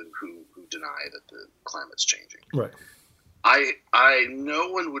people who deny that the climate's changing. Right. No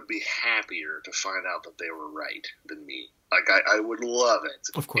one would be happier to find out that they were right than me. Like, I would love it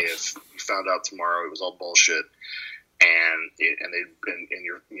of course. If you found out tomorrow it was all bullshit, and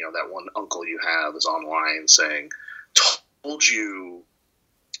your that one uncle you have is online saying, "Told you,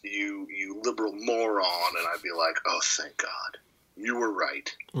 you liberal moron," and I'd be like, "Oh, thank God, you were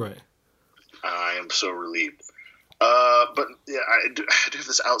right." Right. I am so relieved. But yeah, I do have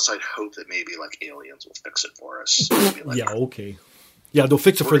this outside hope that maybe like aliens will fix it for us. Like, yeah, okay. Yeah, they'll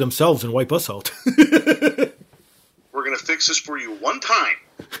fix it for themselves and wipe us out. We're going to fix this for you one time.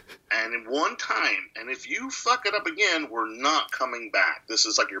 And in one time. And if you fuck it up again, we're not coming back. This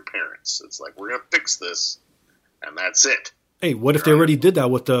is like your parents. It's like, we're going to fix this. And that's it. Hey, what if they already did that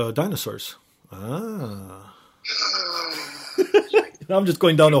with the dinosaurs? Ah. I'm just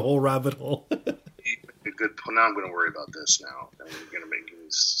going down a whole rabbit hole. Good. Now I'm going to worry about this now. And you're going to make me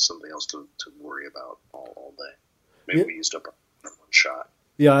something else to worry about all day. Maybe we used up one shot.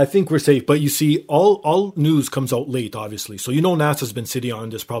 Yeah, I think we're safe. But you see, all news comes out late, obviously. So NASA's been sitting on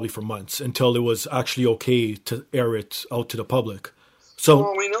this probably for months until it was actually okay to air it out to the public.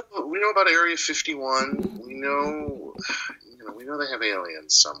 So we know about Area 51. We know we know they have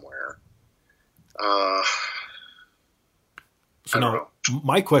aliens somewhere. So now,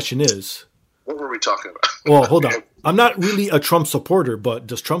 my question is, what were we talking about? Well, hold on. I'm not really a Trump supporter, but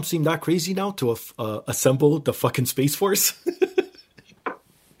does Trump seem that crazy now to assemble the fucking Space Force?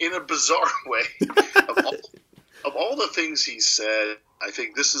 In a bizarre way. Of all the things he said, I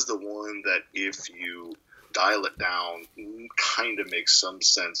think this is the one that if you dial it down, kind of makes some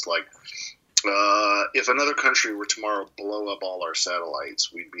sense. Like, if another country were tomorrow blow up all our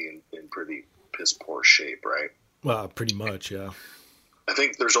satellites, we'd be in pretty piss poor shape, right? Well, pretty much, yeah. I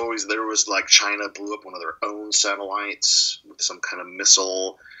think there was like China blew up one of their own satellites with some kind of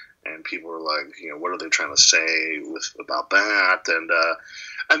missile, and people were like, what are they trying to say about that? And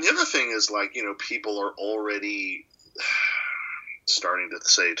the other thing is, like, people are already starting to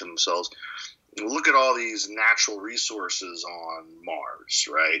say to themselves, look at all these natural resources on Mars,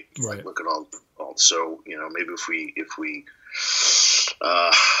 right? Like, look at all. So maybe if we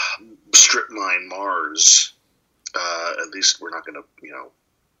strip mine Mars, at least we're not going to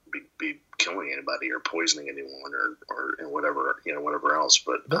be killing anybody or poisoning anyone or whatever else.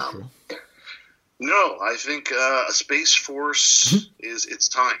 But no, I think a space force it's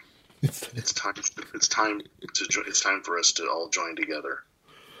time. It's time for us to all join together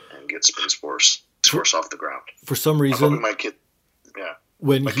and get Space Force off the ground. For some reason, my kids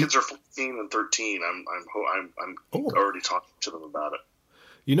are 14 and 13. I'm already talking to them about it.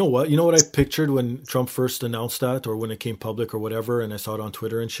 You know what? You know what I pictured when Trump first announced that, or when it came public or whatever, and I saw it on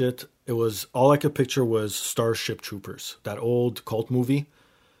Twitter and shit? It was, all I could picture was Starship Troopers, that old cult movie.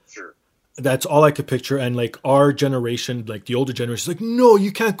 Sure. That's all I could picture. And like our generation, like the older generation, is like, no,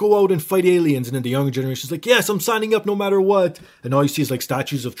 you can't go out and fight aliens. And then the younger generation is like, yes, I'm signing up no matter what. And all you see is like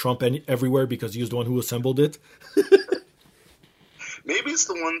statues of Trump everywhere because he was the one who assembled it. Maybe it's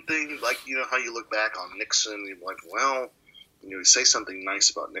the one thing, like, how you look back on Nixon, you're like, well, you say something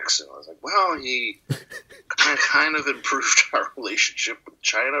nice about Nixon. I was like, well, he kind of improved our relationship with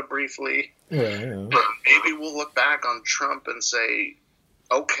China briefly. Yeah. But maybe we'll look back on Trump and say,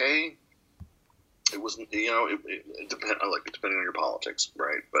 okay, it wasn't, it depending on your politics,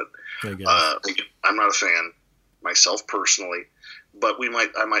 right? But I'm not a fan myself personally. But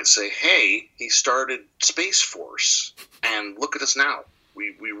I might say, hey, he started Space Force, and look at us now.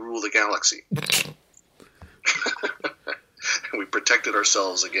 We rule the galaxy. We protected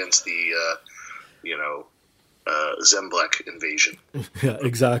ourselves against the, Zemblek invasion. Yeah,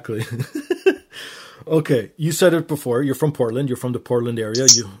 exactly. Okay, you said it before. You're from Portland. You're from the Portland area.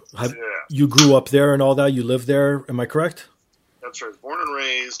 You grew up there and all that. You lived there. Am I correct? That's right. I was born and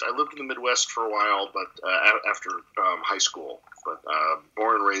raised. I lived in the Midwest for a while, but after high school. But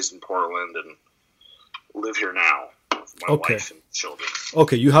born and raised in Portland and live here now with my wife and children.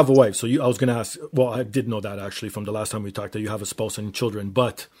 Okay, you have a wife. So I was going to ask, well, I did know that actually from the last time we talked, that you have a spouse and children.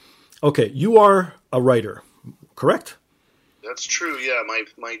 But, okay, you are a writer, correct? That's true, yeah.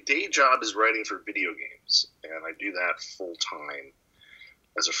 My day job is writing for video games, and I do that full time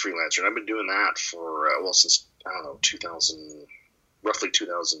as a freelancer. And I've been doing that for, since, I don't know, roughly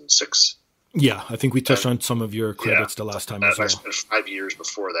 2006. Yeah, I think we touched on some of your credits the last time as well. I spent 5 years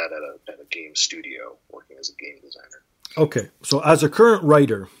before that at a game studio working as a game designer. Okay, so as a current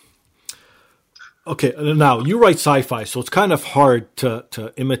writer, okay, now you write sci-fi, so it's kind of hard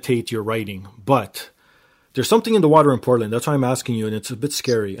to imitate your writing, but there's something in the water in Portland. That's why I'm asking you, and it's a bit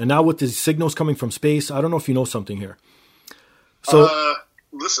scary. And now with the signals coming from space, I don't know if you know something here. So,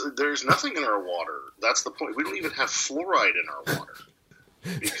 listen, there's nothing in our water. That's the point. We don't even have fluoride in our water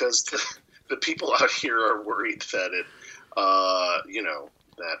because the people out here are worried that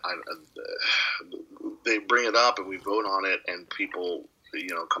they bring it up and we vote on it, and people,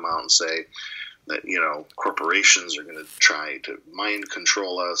 come out and say that, corporations are going to try to mind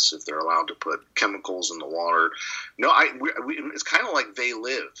control us if they're allowed to put chemicals in the water. No, it's kind of like they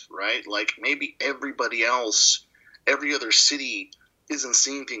live, right? Like maybe everybody else, every other city isn't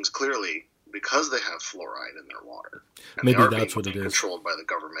seeing things clearly because they have fluoride in their water. And maybe that's what it is. Controlled by the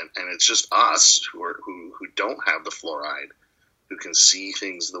government, and it's just us who don't have the fluoride who can see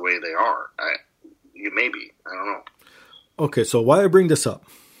things the way they are. I don't know. Okay, so why I bring this up?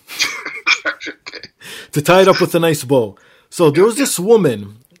 Okay. To tie it up with a nice bow. So there was this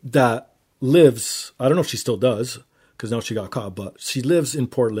woman that lives, I don't know if she still does, because now she got caught, but she lives in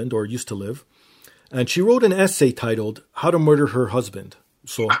Portland, or used to live, and she wrote an essay titled How to Murder Her Husband.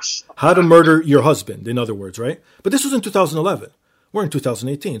 So how to murder your husband, in other words, right? But this was in 2011. We're in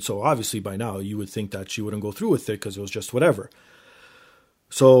 2018, so obviously by now you would think that she wouldn't go through with it because it was just whatever.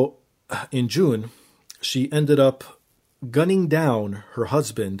 So in June, she ended up gunning down her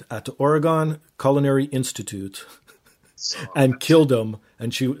husband at the Oregon Culinary Institute and killed him,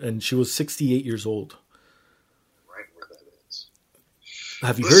 and she was 68 years old. Right where that is.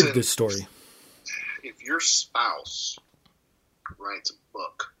 Have you heard this story? If your spouse writes a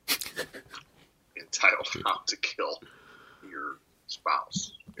book entitled "How to Kill Your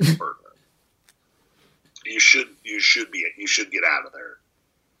Spouse," your partner, you should get out of there.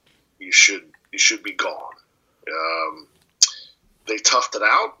 You should be gone. They toughed it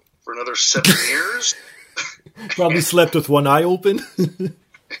out for another 7 years. Probably slept with one eye open.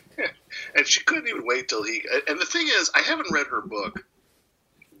 And she couldn't even wait till he. And the thing is, I haven't read her book,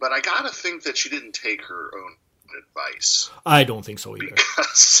 but I gotta think that she didn't take her own advice. I don't think so either.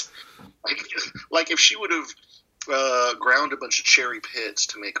 Because, like if she would have ground a bunch of cherry pits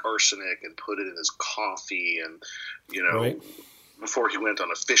to make arsenic and put it in his coffee, and right. Before he went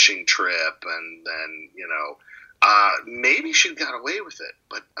on a fishing trip, and then maybe she got away with it.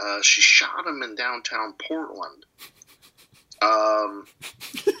 But she shot him in downtown Portland.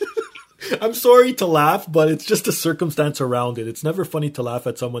 I'm sorry to laugh, but it's just a circumstance around it. It's never funny to laugh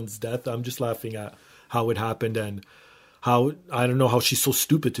at someone's death. I'm just laughing at how it happened and how, I don't know, how she's so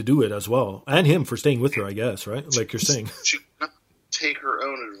stupid to do it as well. And him for staying with her, I guess, right? Like you're saying. She did not take her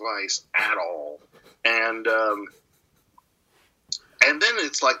own advice at all. And then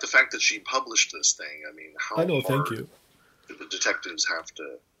it's like the fact that she published this thing. I mean, how I know, hard thank you. do the detectives have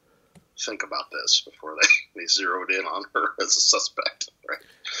to think about this before they zeroed in on her as a suspect, right?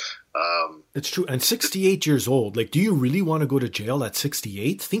 It's true. And 68 years old. Like, do you really want to go to jail at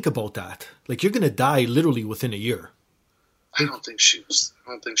 68? Think about that. Like, you're going to die literally within a year. I don't think she was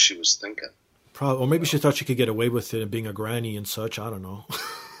thinking. Probably, or maybe she thought she could get away with it and being a granny and such. I don't know.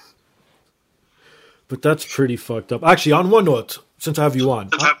 But that's pretty fucked up. Actually, on one note, since I have you on,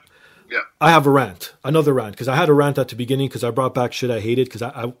 I have a rant, another rant, because I had a rant at the beginning because I brought back shit I hated because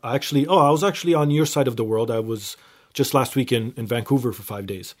I was actually on your side of the world. I was just last week in Vancouver for 5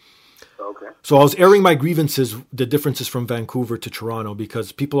 days. Okay. So I was airing my grievances, the differences from Vancouver to Toronto,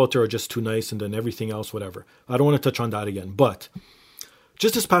 because people out there are just too nice and then everything else, whatever. I don't want to touch on that again. But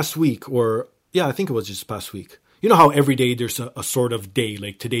just this past week, I think it was just past week. You know how every day there's a sort of day,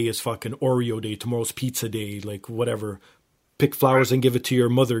 like today is fucking Oreo day, tomorrow's pizza day, like whatever. Pick flowers and give it to your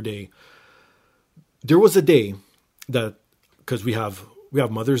mother day. There was a day that, because we have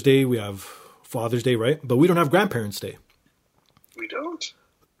Mother's Day, we have Father's Day, right? But we don't have Grandparents' Day. We don't.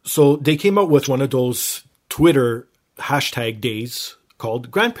 So they came out with one of those Twitter hashtag days called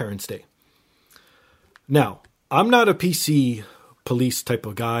Grandparents' Day. Now, I'm not a PC police type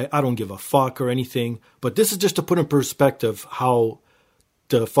of guy. I don't give a fuck or anything. But this is just to put in perspective how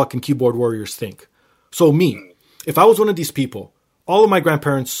the fucking keyboard warriors think. So me, if I was one of these people, all of my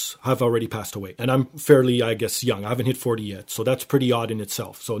grandparents have already passed away. And I'm fairly, I guess, young. I haven't hit 40 yet. So that's pretty odd in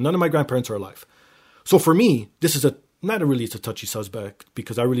itself. So none of my grandparents are alive. So for me, this is it's a touchy subject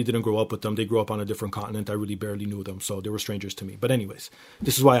because I really didn't grow up with them. They grew up on a different continent. I really barely knew them. So they were strangers to me. But anyways,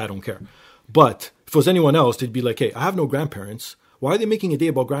 this is why I don't care. But if it was anyone else, they'd be like, hey, I have no grandparents. Why are they making a day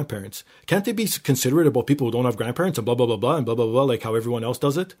about grandparents? Can't they be considerate about people who don't have grandparents and blah, blah, blah, blah, and blah, blah, blah, like how everyone else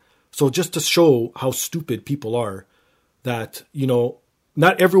does it? So just to show how stupid people are, that,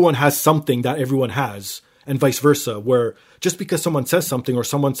 not everyone has something that everyone has, and vice versa, where just because someone says something or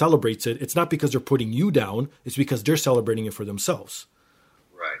someone celebrates it, it's not because they're putting you down, it's because they're celebrating it for themselves.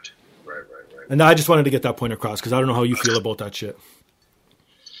 Right. And I just wanted to get that point across, because I don't know how you feel about that shit.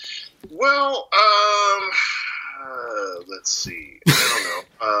 Well, let's see.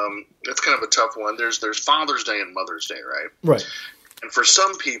 I don't know. That's kind of a tough one. There's Father's Day and Mother's Day, right? Right. And for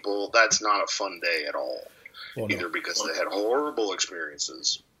some people, that's not a fun day at all. Well, no. Either because they had horrible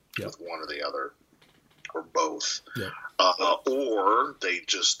experiences with one or the other, or both, or they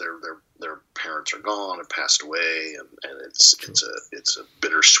just their parents are gone and passed away, and it's a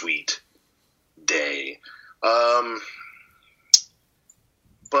bittersweet day.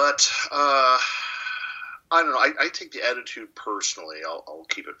 But I don't know. I take the attitude personally. I'll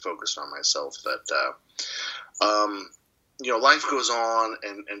keep it focused on myself that life goes on,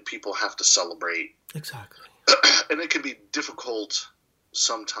 and people have to celebrate. Exactly. And it can be difficult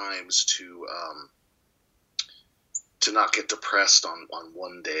sometimes to not get depressed on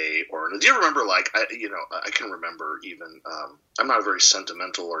one day or another. Do you remember, I can remember even, I'm not a very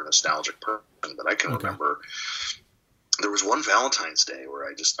sentimental or nostalgic person, but I can remember there was one Valentine's Day where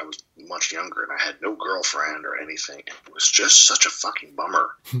I was much younger and I had no girlfriend or anything. It was just such a fucking bummer,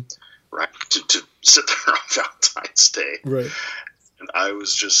 right? To sit there on Valentine's Day. Right. And I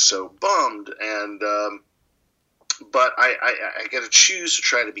was just so bummed. And, but I got to choose to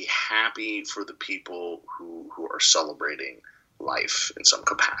try to be happy for the people who are celebrating life in some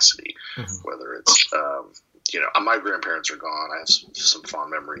capacity, whether it's my grandparents are gone. I have some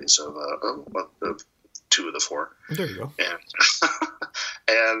fond memories of two of the four. There you go.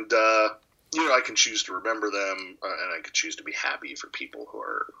 And I can choose to remember them, and I can choose to be happy for people who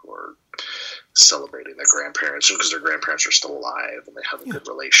are celebrating their grandparents because their grandparents are still alive and they have a good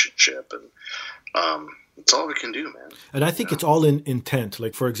relationship, and it's all we can do, man. And I think it's all in intent.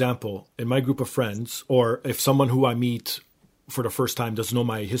 Like, for example, in my group of friends, or if someone who I meet for the first time doesn't know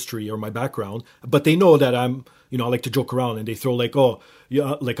my history or my background, but they know that I'm, I like to joke around, and they throw like, oh,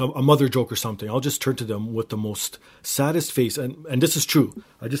 yeah, like a mother joke or something. I'll just turn to them with the most saddest face. And this is true.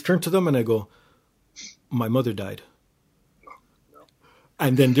 I just turn to them and I go, my mother died.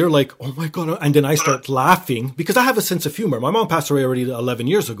 And then they're like, oh my God. And then I start laughing because I have a sense of humor. My mom passed away already 11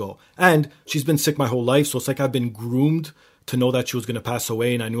 years ago, and she's been sick my whole life. So it's like I've been groomed to know that she was going to pass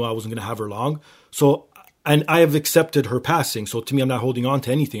away, and I knew I wasn't going to have her long. So, and I have accepted her passing. So to me, I'm not holding on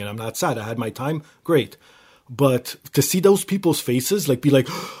to anything, and I'm not sad. I had my time. Great. But to see those people's faces, like, be like,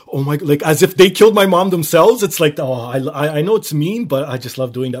 oh my, like as if they killed my mom themselves. It's like, oh, I know it's mean, but I just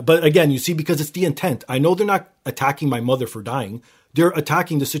love doing that. But again, you see, because it's the intent. I know they're not attacking my mother for dying. They're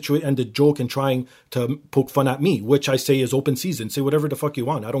attacking the situation and the joke and trying to poke fun at me, which I say is open season. Say whatever the fuck you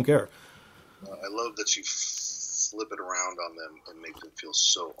want. I don't care. I love that you flip it around on them and make them feel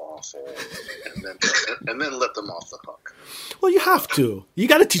so awful, and then let them off the hook. Well, you have to. You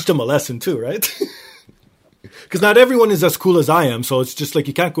got to teach them a lesson too, right? Because not everyone is as cool as I am. So it's just like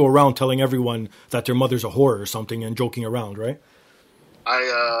you can't go around telling everyone that their mother's a whore or something and joking around, right?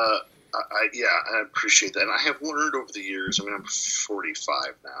 I appreciate that. And I have learned over the years, I'm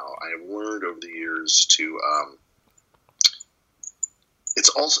 45 now. I have learned over the years to, it's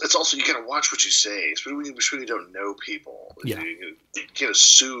also, you gotta watch what you say, especially when you don't know people. Yeah. You can't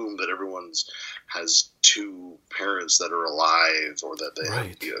assume that everyone's has two parents that are alive or that they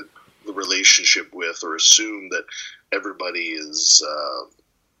have, the relationship with, or assume that everybody is,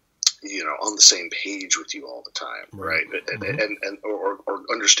 on the same page with you all the time, right? And or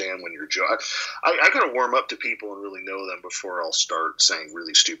understand when you're joking. I gotta warm up to people and really know them before I'll start saying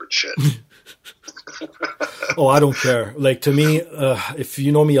really stupid shit. Oh, I don't care. Like, to me, if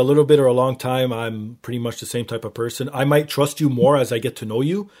you know me a little bit or a long time, I'm pretty much the same type of person. I might trust you more as I get to know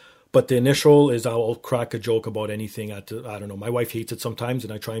you, but the initial is I'll crack a joke about anything. I don't know. My wife hates it sometimes,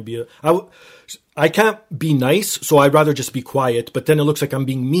 and I try and be I can't be nice, so I'd rather just be quiet. But then it looks like I'm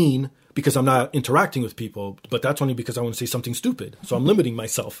being mean because I'm not interacting with people. But that's only because I want to say something stupid. So I'm limiting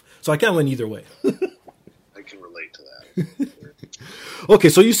myself. So I can't win either way. I can relate to that. Okay,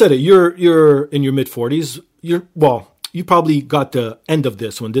 so you said it. You're in your mid-40s. You probably got the end of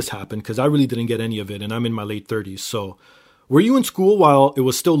this when this happened, because I really didn't get any of it, and I'm in my late 30s. So were you in school while it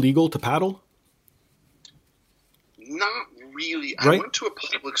was still legal to paddle? Not really. Right? I went to a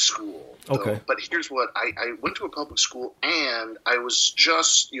public school. Though, okay. But here's what. I went to a public school, and I was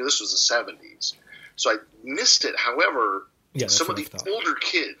just, this was the 70s. So I missed it. However, some of the older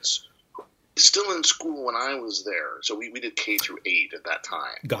kids still in school when I was there. So we did K through 8 at that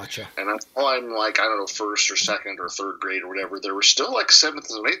time. Gotcha. And I'm like, I don't know, first or second or third grade or whatever. There were still like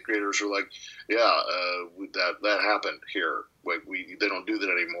 7th and 8th graders who were like, that happened here. Like they don't do that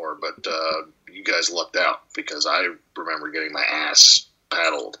anymore. But you guys lucked out, because I remember getting my ass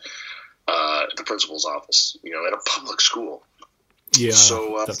paddled at the principal's office, at a public school. Yeah,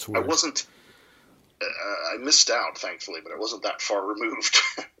 so that's weird. I wasn't. I missed out, thankfully, but I wasn't that far removed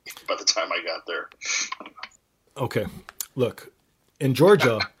by the time I got there. Okay. Look, in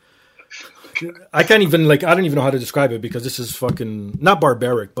Georgia, I don't even know how to describe it, because this is fucking not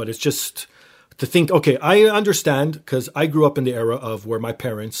barbaric, but it's just to think, okay, I understand, because I grew up in the era of where my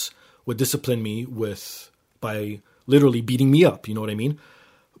parents would discipline me by literally beating me up. You know what I mean?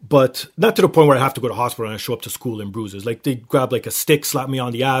 But not to the point where I have to go to hospital and I show up to school in bruises. Like, they grab like a stick, slap me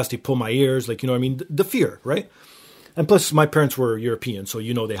on the ass, they pull my ears, like, you know what I mean? The fear, right? And plus, my parents were European, so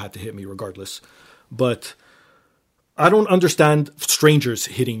they had to hit me regardless. But I don't understand strangers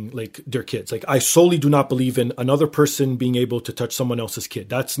hitting like their kids. Like, I solely do not believe in another person being able to touch someone else's kid.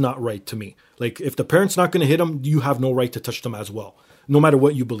 That's not right to me. Like, if the parent's not going to hit them, you have no right to touch them as well, no matter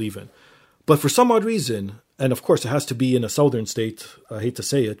what you believe in. But for some odd reason, and of course it has to be in a southern state, I hate to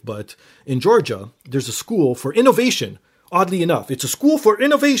say it, but in Georgia, there's a school for innovation. Oddly enough, it's a school for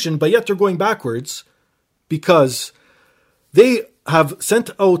innovation, but yet they're going backwards because they have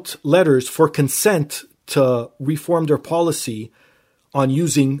sent out letters for consent to reform their policy on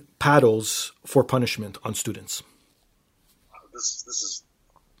using paddles for punishment on students. This is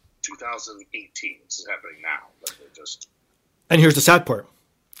 2018. This is happening now. Like, And here's the sad part.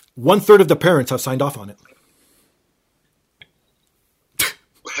 1/3 of the parents have signed off on it.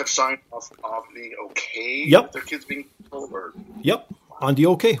 Have signed off the okay Yep. with their kids being killed? Or? Yep, on the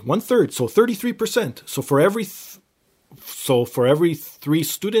okay, 1/3, so 33%. So for every 3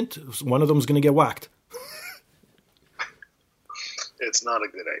 student, one of them is going to get whacked. It's not a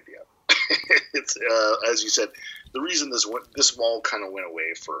good idea. It's as you said, the reason this all kind of went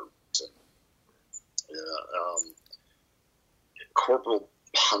away for corporal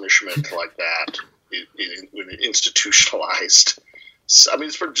punishment like that, when institutionalized. I mean,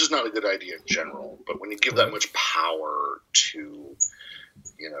 it's just not a good idea in general. But when you give that much power to,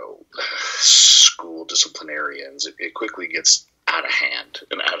 school disciplinarians, it quickly gets out of hand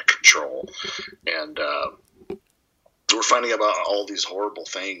and out of control. And we're finding about all these horrible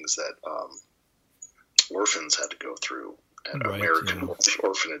things that orphans had to go through at American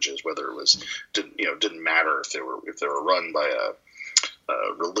orphanages, whether it was didn't matter if they were run by a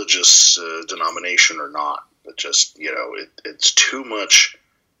religious denomination or not, but just it's too much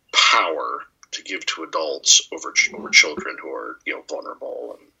power to give to adults over children who are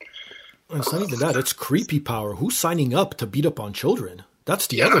vulnerable. And it's not even that; it's creepy power. Who's signing up to beat up on children? That's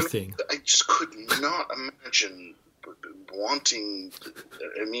the other thing. I just could not imagine wanting.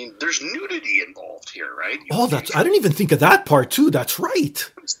 I mean, there's nudity involved here, right? I didn't even think of that part too. That's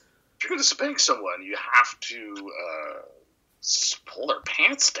right. If you're going to spank someone, you have to pull their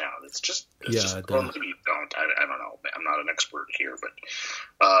pants down. Well, maybe you don't. I don't know. I'm not an expert here, but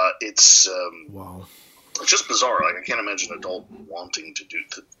it's wow. It's just bizarre. Like, I can't imagine an adult wanting to do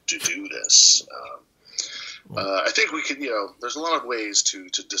this. I think we could. There's a lot of ways to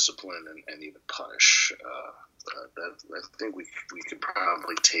discipline and even punish. I think we could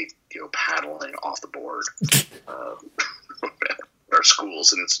probably take paddling off the board our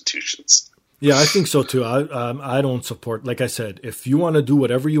schools and institutions. Yeah, I think so too. I don't support. Like I said, if you want to do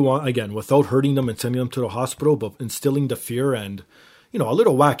whatever you want, again, without hurting them and sending them to the hospital, but instilling the fear and a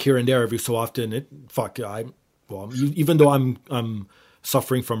little whack here and there every so often. Even though I'm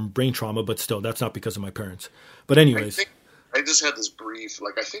suffering from brain trauma, but still, that's not because of my parents. But anyways. I just had this brief,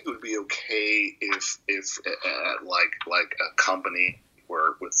 I think it would be okay if like a company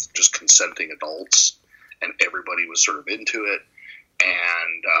where with just consenting adults and everybody was sort of into it.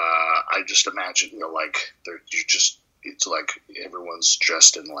 And I just imagine, it's like everyone's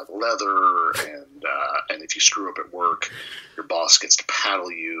dressed in like leather, and if you screw up at work, your boss gets to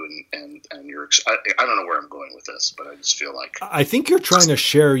paddle you, and you're. I don't know where I'm going with this, but I just feel like I think you're trying to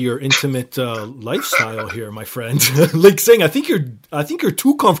share your intimate lifestyle here, my friend. Like saying, I think you're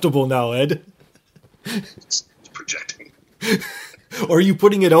too comfortable now, Ed. It's projecting. Or are you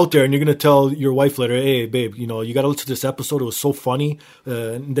putting it out there and you're going to tell your wife later, hey, babe, you got to listen to this episode. It was so funny.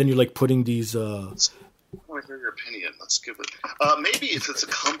 And then you're like putting these... I want to hear your opinion. Let's give it... maybe if it's a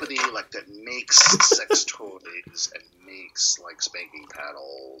company like that makes sex toys and makes like spanking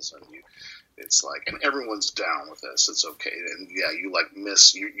paddles and it's like... And everyone's down with this. It's okay. And yeah, you like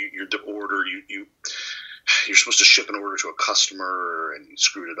miss... You're to order... You're supposed to ship an order to a customer, and you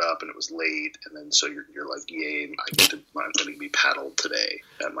screwed it up, and it was late, and then so you're like, "Yay! I'm going to be paddled today."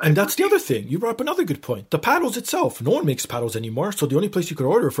 And that's the other thing. You brought up another good point. The paddles itself. No one makes paddles anymore, so the only place you could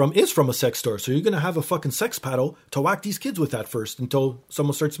order from is from a sex store. So you're going to have a fucking sex paddle to whack these kids with that first until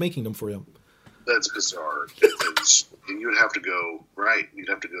someone starts making them for you. That's bizarre. And you would have to go You'd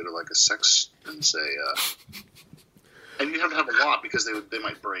have to go to like a sex and say, and you'd have to have a lot because they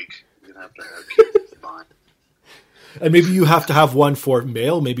might break. You'd have to have kids fine. And maybe you have to have one for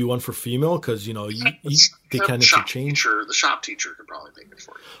male, maybe one for female, because they kind of change. The shop teacher could probably make it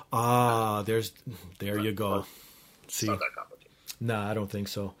for you. Ah, there you go. See, not that complicated. Nah, I don't think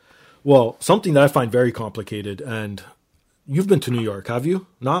so. Well, something that I find very complicated, and you've been to New York, have you?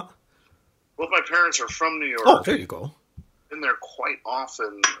 Not? Both my parents are from New York. Oh, there you go. Been there quite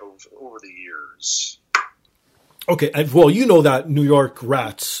often over the years. Okay, well, you know that New York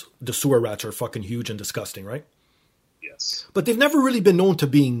rats, the sewer rats, are fucking huge and disgusting, right? Yes. But they've never really been known to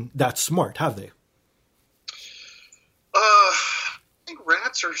being that smart, have they? I think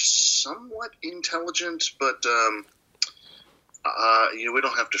rats are somewhat intelligent, but we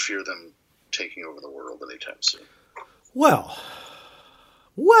don't have to fear them taking over the world anytime soon. Well,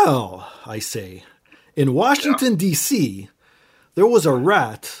 I say, in Washington, D.C., there was a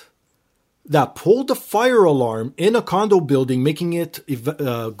rat that pulled the fire alarm in a condo building, making it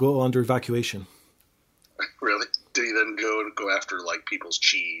go under evacuation. Really? Did he then go after like people's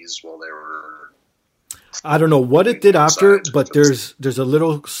cheese while they were? I don't know what it did after, but there's a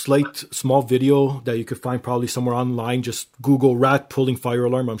little small video that you could find probably somewhere online. Just Google rat pulling fire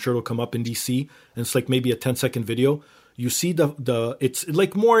alarm. I'm sure it'll come up in DC, and it's like maybe a 10-second video. You see it's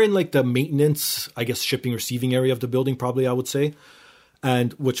like more in like the maintenance, I guess, shipping receiving area of the building, probably I would say.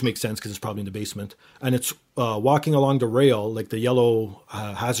 and which makes sense because it's probably in the basement. And it's walking along the rail, like the yellow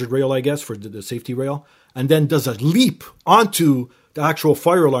hazard rail, I guess, for the safety rail, and then does a leap onto the actual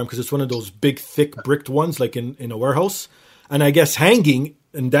fire alarm because it's one of those big, thick bricked ones, like in a warehouse. And I guess hanging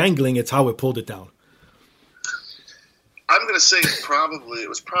and dangling, it's how it pulled it down. I'm going to say it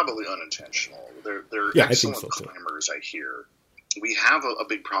was probably unintentional. They're excellent climbers, I hear. We have a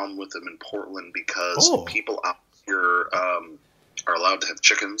big problem with them in Portland because people out here are allowed to have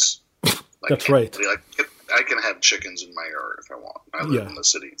chickens. That's right. I can have chickens in my yard if I want. I live in the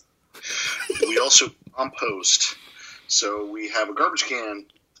city. We also compost. So we have a garbage can,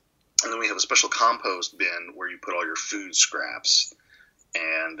 and then we have a special compost bin where you put all your food scraps.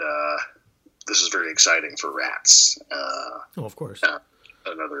 And this is very exciting for rats. Of course.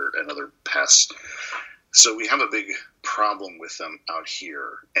 Another pest. So we have a big problem with them out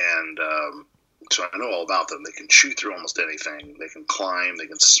here. And so I know all about them. They can chew through almost anything. They can climb, they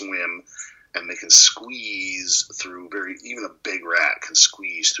can swim, and they can squeeze through even a big rat can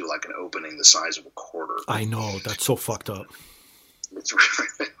squeeze through like an opening the size of a quarter. I know. That's so fucked up. It's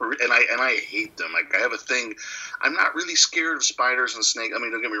really, and I hate them. Like I have a thing. I'm not really scared of spiders and snakes. I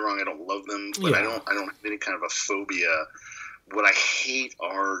mean, don't get me wrong. I don't love them, but I don't have any kind of a phobia. What I hate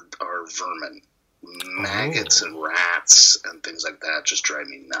are vermin, maggots and rats and things like that. Just drive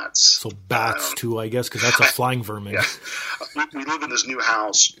me nuts. So bats too, I guess, because that's a flying vermin. Yeah. We live in this new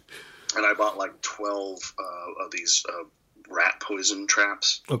house, and I bought like 12 of these rat poison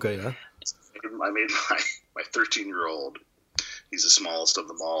traps. Okay, yeah. I made my 13-year-old. He's the smallest of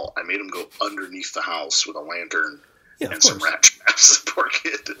them all. I made him go underneath the house with a lantern and some rat traps. The poor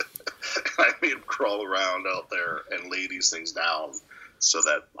kid. I made him crawl around out there and lay these things down so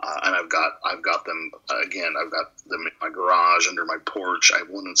that. And I've got them again. I've got them in my garage, under my porch. I have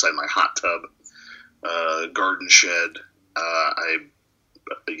one inside my hot tub, garden shed.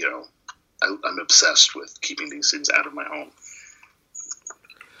 I'm obsessed with keeping these things out of my home.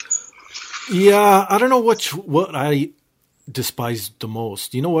 Yeah, I don't know what I despise the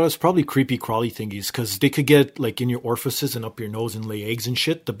most. You know what? It's probably creepy crawly thingies because they could get like in your orifices and up your nose and lay eggs and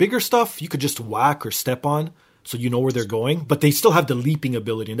shit. The bigger stuff you could just whack or step on so you know where they're going, but they still have the leaping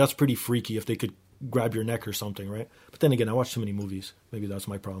ability, and that's pretty freaky if they could grab your neck or something, right? But then again, I watch too many movies. Maybe that's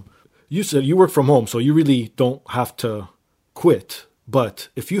my problem. You said you work from home, so you really don't have to quit. But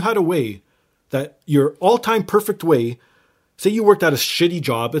if you had a way that your all-time perfect way, say you worked at a shitty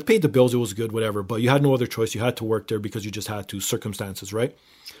job, it paid the bills, it was good, whatever, but you had no other choice. You had to work there because you just had to, circumstances, right?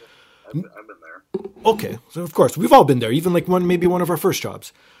 I've been there. Okay, so of course, we've all been there, even like maybe one of our first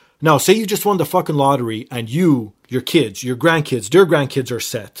jobs. Now, say you just won the fucking lottery and you, your kids, your grandkids, their grandkids are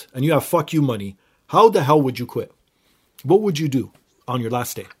set and you have fuck you money. How the hell would you quit? What would you do on your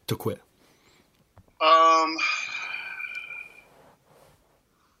last day to quit?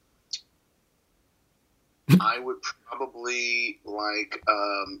 I would probably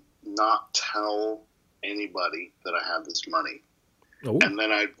not tell anybody that I have this money, and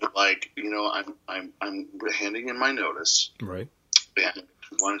then I'd I'm handing in my notice, right? And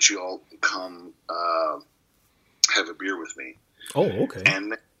why don't you all come have a beer with me? Oh, okay.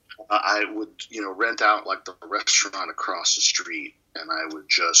 And I would rent out like the restaurant across the street, and I would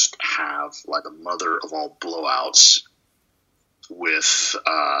just have like a mother of all blowouts with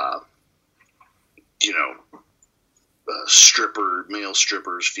male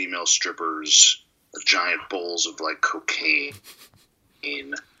strippers, female strippers, giant bowls of like cocaine,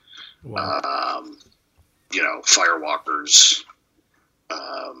 wow. Firewalkers,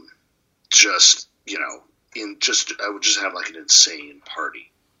 I would just have like an insane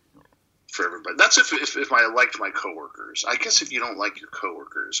party for everybody. That's if I liked my coworkers. I guess if you don't like your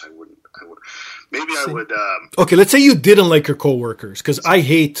coworkers, I would. Maybe I would. Okay, let's say you didn't like your coworkers, because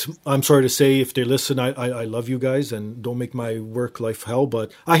I'm sorry to say, if they listen, I love you guys and don't make my work life hell,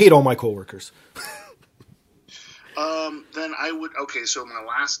 but I hate all my coworkers. Then I would. Okay, so my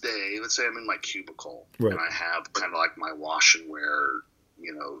last day, let's say I'm in my cubicle, right, and I have kind of like my wash and wear,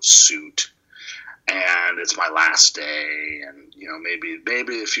 suit. And it's my last day, and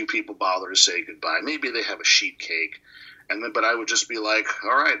maybe a few people bother to say goodbye. Maybe they have a sheet cake, but I would just be like,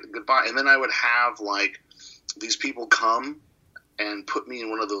 "All right, goodbye." And then I would have like these people come and put me in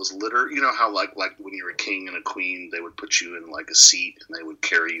one of those litter. You know how like when you're a king and a queen, they would put you in like a seat and they would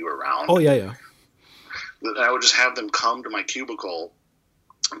carry you around. Oh yeah. I would just have them come to my cubicle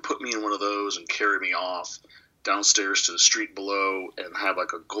and put me in one of those and carry me off downstairs to the street below, and have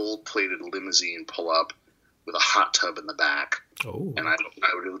like a gold-plated limousine pull up with a hot tub in the back. Oh. And I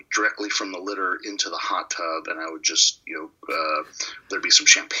would go directly from the litter into the hot tub, and I would just, there'd be some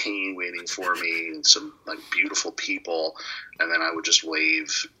champagne waiting for me and some like beautiful people, and then I would just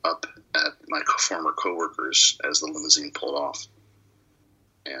wave up at my former coworkers as the limousine pulled off.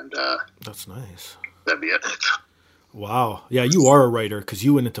 And that's nice. That'd be it. Wow. Yeah, you are a writer because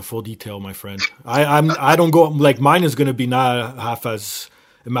you went into full detail, my friend. I don't go like mine is going to be not half as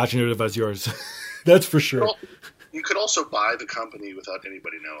imaginative as yours. That's for sure. Well, you could also buy the company without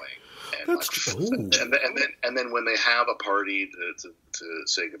anybody knowing, and and then when they have a party to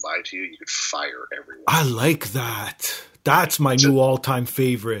say goodbye to you, you could fire everyone. I like that. That's my new all-time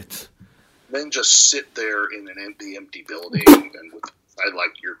favorite. Then just sit there in an empty building and I'd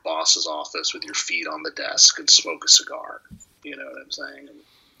like your boss's office with your feet on the desk and smoke a cigar. You know what I'm saying?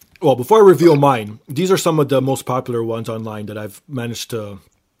 Well, before I reveal mine, these are some of the most popular ones online that I've managed to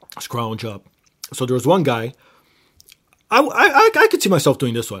scrounge up. So there was one guy. I could see myself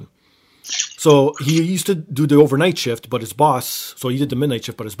doing this one. So he used to do the overnight shift, but his boss, so he did the midnight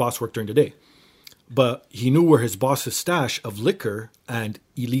shift, but his boss worked during the day. But he knew where his boss's stash of liquor and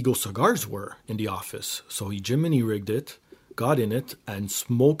illegal cigars were in the office. So he Jiminy rigged it, got in it, and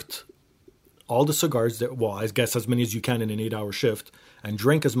smoked all the cigars that, well, I guess as many as you can in an 8-hour shift, and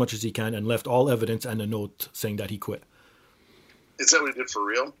drank as much as he can, and left all evidence and a note saying that he quit. Is that what he did for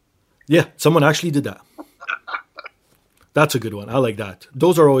real? Yeah, someone actually did that. That's a good one. I like that.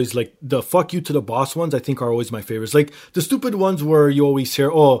 Those are always like the fuck you to the boss ones, I think are always my favorites. Like the stupid ones where you always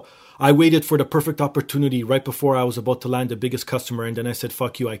hear, oh, I waited for the perfect opportunity right before I was about to land the biggest customer. And then I said,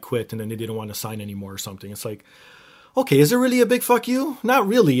 fuck you, I quit. And then they didn't want to sign anymore or something. It's like, okay, is it really a big fuck you? Not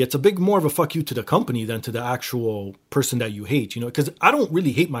really. It's a big more of a fuck you to the company than to the actual person that you hate, because I don't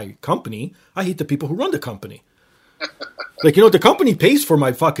really hate my company. I hate the people who run the company. Like, the company pays for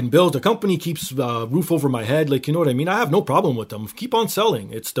my fucking bills. The company keeps roof over my head. Like, you know what I mean? I have no problem with them. Keep on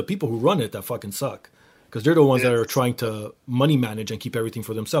selling. It's the people who run it that fucking suck. Because they're the ones that are trying to money manage and keep everything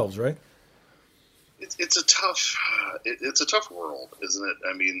for themselves, right? It's a tough world, isn't it?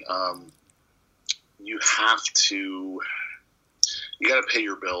 I mean, you got to pay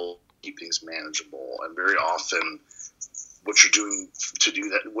your bill, keep things manageable. And very often what you're doing to do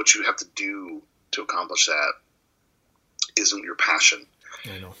that, what you have to do to accomplish that, isn't your passion.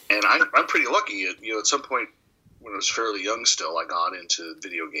 I know. And I'm pretty lucky. At some point when I was fairly young still, I got into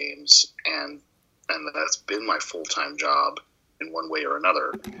video games, and that's been my full-time job in one way or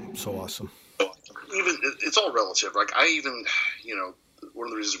another. So awesome. Even it's all relative. Like one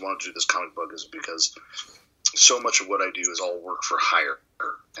of the reasons I wanted to do this comic book is because so much of what I do is all work for hire,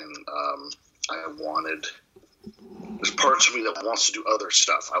 and there's parts of me that wants to do other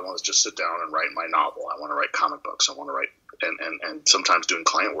stuff. I want to just sit down and write my novel. I want to write comic books. I want to write, and sometimes doing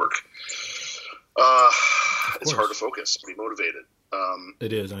client work. It's hard to focus, be motivated.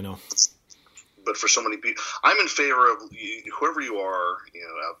 It is, I know. But for so many people, I'm in favor of whoever you are,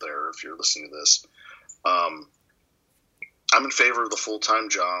 out there. If you're listening to this, I'm in favor of the full-time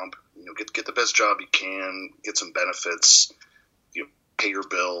job. Get the best job you can, get some benefits. Pay your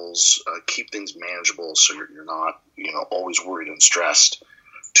bills, keep things manageable, so you're not, always worried and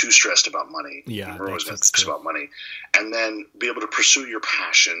too stressed about money. Yeah, you're always stressed about money, and then be able to pursue your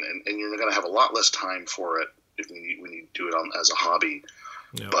passion, and you're going to have a lot less time for it when you do it as a hobby.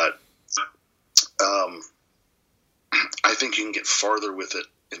 Yeah. But I think you can get farther with it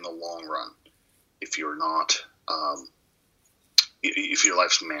in the long run if you're not, if your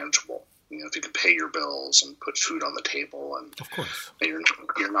life's manageable. If you can pay your bills and put food on the table, and of course you're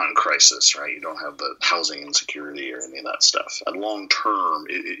not in crisis, right? You don't have the housing insecurity or any of that stuff. And long term,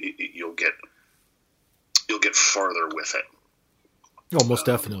 you'll get farther with it. Oh, most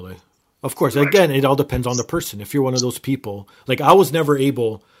definitely. Of course. Right. Again, it all depends on the person. If you're one of those people, like I was never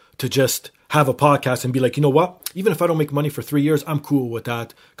able to just have a podcast and be like, you know what? Even if I don't make money for 3 years, I'm cool with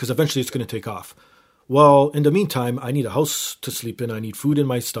that because eventually it's going to take off. Well, in the meantime, I need a house to sleep in. I need food in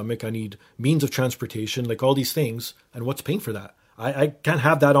my stomach. I need means of transportation, like all these things. And what's paying for that? I can't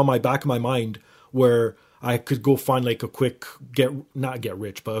have that on my back of my mind where I could go find like a quick, not get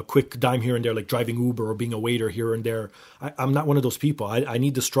rich, but a quick dime here and there, like driving Uber or being a waiter here and there. I'm not one of those people. I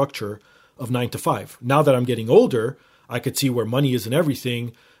need the structure of 9 to 5. Now that I'm getting older, I could see where money is and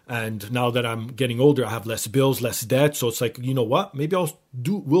everything. And now that I'm getting older, I have less bills, less debt. So it's like, you know what? Maybe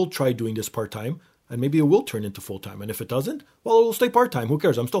we'll try doing this part-time. And maybe it will turn into full-time. And if it doesn't, well, it'll stay part-time. Who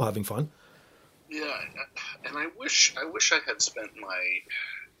cares? I'm still having fun. Yeah, and I wish I had spent my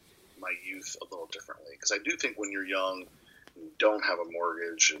youth a little differently. Because I do think when you're young, you don't have a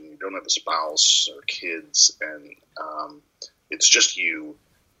mortgage and you don't have a spouse or kids, and it's just you.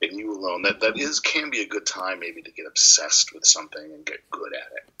 and you alone, can be a good time maybe to get obsessed with something and get good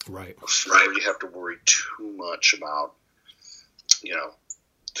at it. Right. Before you have to worry too much about,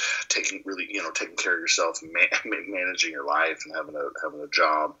 taking care of yourself, managing your life, and having a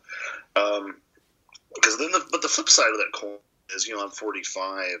job. Because but the flip side of that coin is, I'm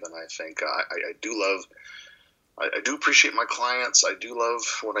 45, and I think I do appreciate my clients. I do love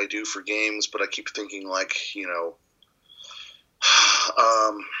what I do for games, but I keep thinking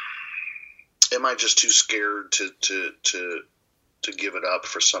am I just too scared to give it up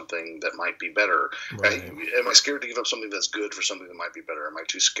for something that might be better? Right. Am I scared to give up something that's good for something that might be better? Am I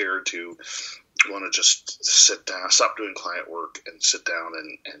too scared to want to just sit down, stop doing client work, and sit down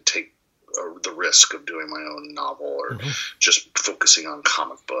and take the risk of doing my own novel, or just focusing on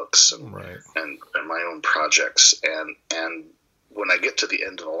comic books and my own projects? And when I get to the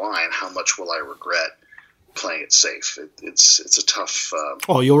end of the line, how much will I regret playing it safe? It's a tough.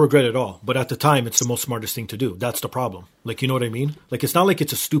 You'll regret it all, but at the time, it's the most smartest thing to do. That's the problem. You know what I mean? It's not like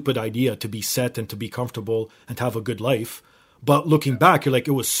it's a stupid idea to be set and to be comfortable and to have a good life. But looking back, you're like,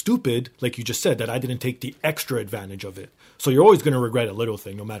 it was stupid, like you just said, that I didn't take the extra advantage of it. So you're always going to regret a little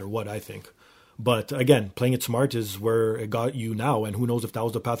thing, no matter what, I think. But again, playing it smart is where it got you now, and who knows if that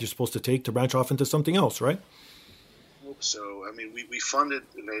was the path you're supposed to take to branch off into something else, right? So, we funded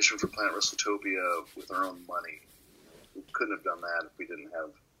Invasion for Planet WrestleTopia with our own money. We couldn't have done that if we didn't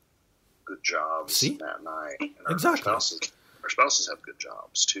have good jobs. Matt and I. And exactly. Our spouses have good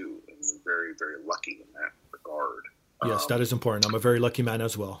jobs, too, and we're very, very lucky in that regard. Yes, that is important. I'm a very lucky man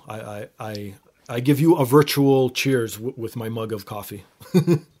as well. I give you a virtual cheers with my mug of coffee.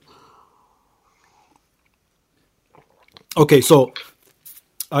 Okay, so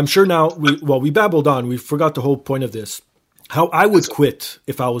I'm sure now, we babbled on. We forgot the whole point of this. How I would quit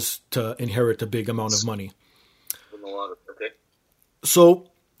if I was to inherit a big amount of money. Okay. So,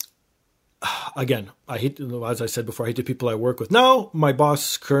 again, as I said before, I hate the people I work with. Now, my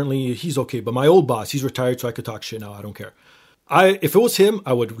boss currently, he's okay. But my old boss, he's retired, so I could talk shit now. I don't care. If it was him,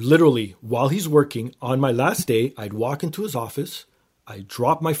 I would literally, while he's working, on my last day, I'd walk into his office. I'd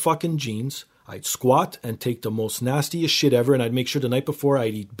drop my fucking jeans. I'd squat and take the most nastiest shit ever, and I'd make sure the night before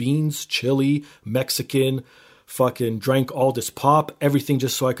I'd eat beans, chili, Mexican, fucking drank all this pop, everything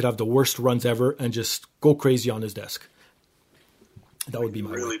just so I could have the worst runs ever and just go crazy on his desk. That would be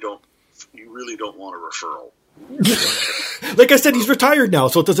my way. You really don't want a referral. Like I said, he's retired now,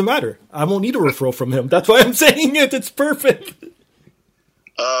 so it doesn't matter. I won't need a referral from him. That's why I'm saying it. It's perfect.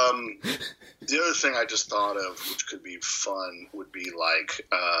 The other thing I just thought of, which could be fun, would be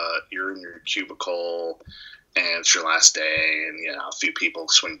you're in your cubicle and it's your last day, and a few people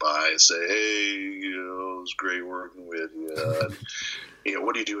swing by and say, "Hey, it was great working with you." And,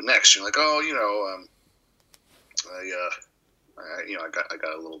 what do you do next? You're like, "Oh, I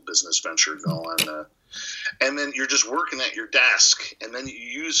got a little business venture going," and then you're just working at your desk, and then you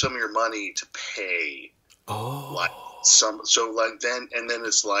use some of your money to pay. Then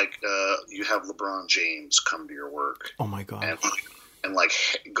it's you have LeBron James come to your work. Oh my God. And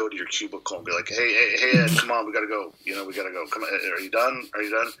go to your cubicle and be like, hey Ed, come on, we gotta go. We gotta go. Come on, are you done?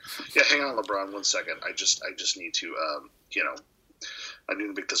 Yeah, hang on, LeBron, 1 second. I just need to I need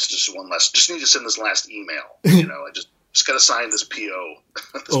to make this just one last. Just need to send this last email. I just gotta sign this PO.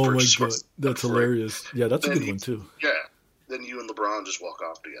 Oh my God, that's hilarious. Yeah, that's a good one too. Yeah. Then you and LeBron just walk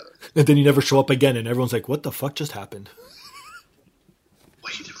off together. And then you never show up again, and everyone's like, what the fuck just happened?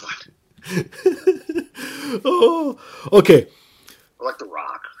 Wait, what? Oh, okay. Or like The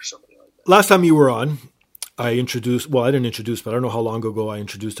Rock or something like that. Last time you were on, I didn't introduce, but I don't know how long ago I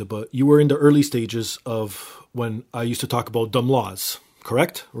introduced it, but you were in the early stages of when I used to talk about dumb laws,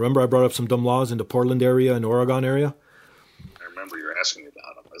 correct? Remember I brought up some dumb laws in the Portland area and Oregon area? I remember you were asking me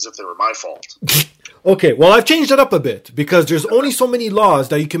about them, as if they were my fault. Okay, well, I've changed it up a bit because there's only so many laws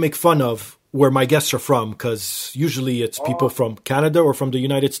that you can make fun of where my guests are from, because usually it's people from Canada or from the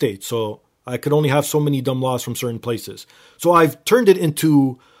United States. So I could only have so many dumb laws from certain places. So I've turned it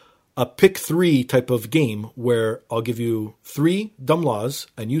into a pick 3 type of game where I'll give you 3 dumb laws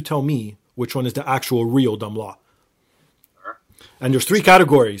and you tell me which one is the actual real dumb law. And there's 3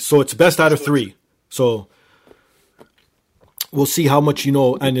 categories, so it's best out of 3. So we'll see how much you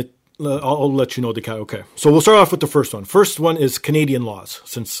know, and I'll let you know the category. Okay, so we'll start off with the first one. First one is Canadian laws,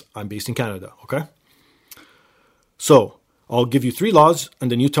 since I'm based in Canada, okay? So I'll give you 3 laws,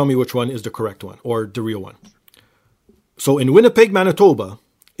 and then you tell me which one is the correct one, or the real one. So in Winnipeg, Manitoba,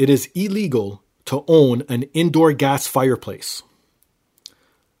 it is illegal to own an indoor gas fireplace.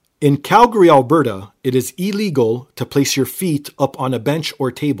 In Calgary, Alberta, it is illegal to place your feet up on a bench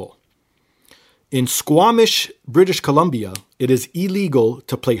or table. In Squamish, British Columbia, it is illegal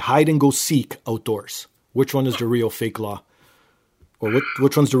to play hide and go seek outdoors. Which one is the real fake law? Or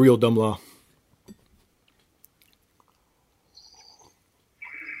which one's the real dumb law?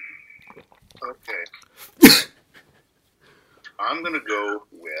 Okay. I'm going to go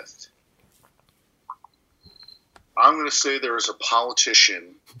with... I'm going to say there was a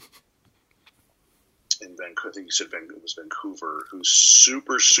politician in Vancouver, I think you said it was Vancouver, who's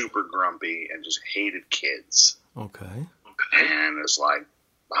super, super grumpy and just hated kids. Okay. And it's like,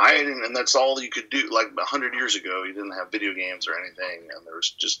 hiding, and that's all you could do. Like 100 years ago, you didn't have video games or anything, and there was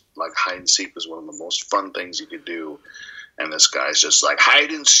just like hide and seek was one of the most fun things you could do. And this guy's just like,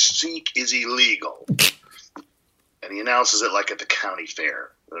 hide and seek is illegal. And he announces it like at the county fair.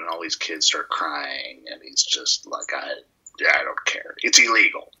 And all these kids start crying, and he's just like, I don't care. It's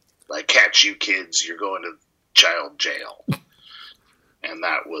illegal. Like, catch you kids, you're going to child jail. And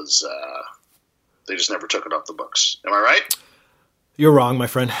that was, they just never took it off the books. Am I right? You're wrong, my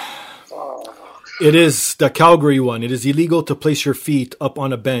friend. Oh. It is the Calgary one. It is illegal to place your feet up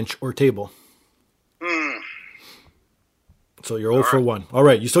on a bench or table. So you're 0 for 1. All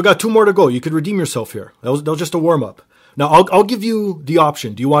right, you still got 2 more to go. You could redeem yourself here. That was just a warm-up. Now, I'll give you the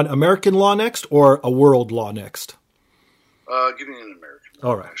option. Do you want American law next or a world law next? Give me an American law.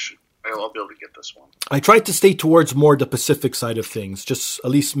 All right. I'll be able to get this one. I tried to stay towards more the Pacific side of things. Just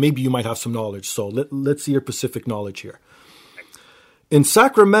at least maybe you might have some knowledge. So let's see your Pacific knowledge here. In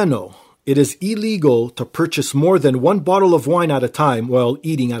Sacramento, it is illegal to purchase more than 1 bottle of wine at a time while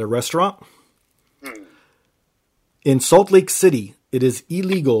eating at a restaurant. In Salt Lake City, it is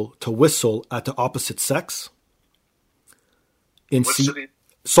illegal to whistle at the opposite sex. In city?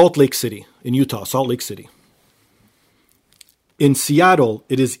 Salt Lake City, in Utah, Salt Lake City. In Seattle,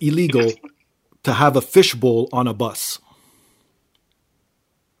 it is illegal to have a fishbowl on a bus.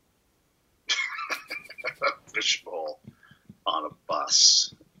 Fishbowl on a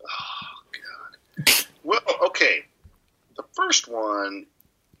bus. Oh, God. Well, okay. The first one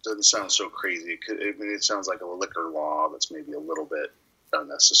doesn't sound so crazy. It sounds like a liquor law that's maybe a little bit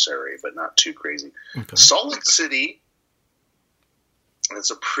unnecessary, but not too crazy. Okay. Salt Lake City, it's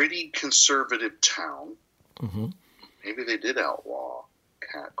a pretty conservative town. Mm-hmm. Maybe they did outlaw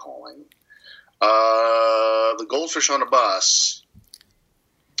catcalling. The goldfish on a bus,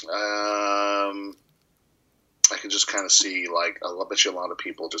 I can just kind of see, like, I bet you a lot of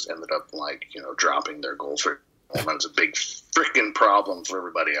people just ended up, like, dropping their goldfish. And that was a big freaking problem for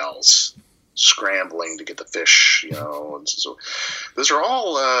everybody else, scrambling to get the fish, And so those are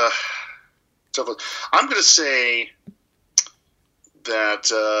all tough. I'm going to say that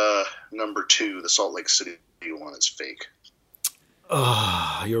number 2, the Salt Lake City one, is fake.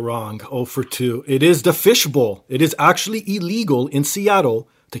 You're wrong. 0 for 2. It is the fishbowl. It is actually illegal in Seattle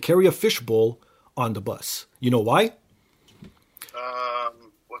to carry a fishbowl on the bus. You know why?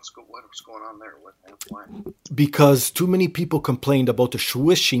 What's going on there? Why? Because too many people complained about the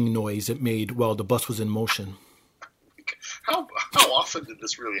swishing noise it made while the bus was in motion. How often did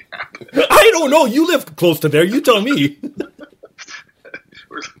this really happen? I don't know. You live close to there. You tell me.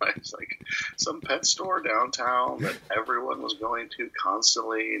 It's like some pet store downtown that everyone was going to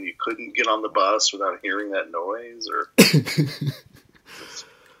constantly, and you couldn't get on the bus without hearing that noise.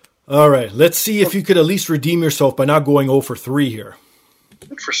 All right, let's see if you could at least redeem yourself by not going 0 for 3 here.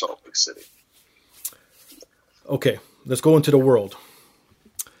 Good for Salt Lake City. Okay, let's go into the world.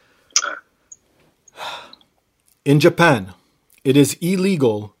 In Japan, it is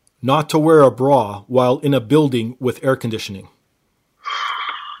illegal not to wear a bra while in a building with air conditioning.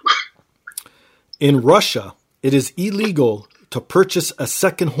 In Russia, it is illegal to purchase a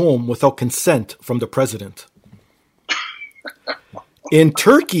second home without consent from the president. In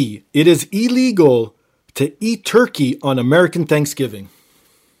Turkey, it is illegal to eat turkey on American Thanksgiving.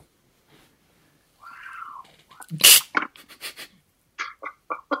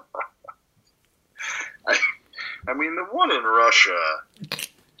 I mean, the one in Russia,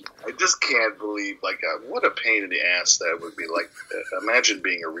 I just can't believe, what a pain in the ass that would be. Like, imagine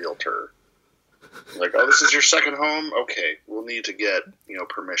being a realtor. Like, oh, this is your second home? Okay, we'll need to get,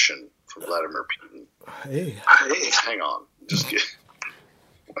 permission from Vladimir Putin. Hey, hang on. Just get...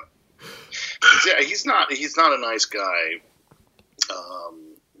 Yeah, he's not a nice guy.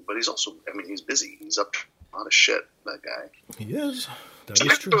 But he's also, he's busy. He's up to a lot of shit, that guy. He is. That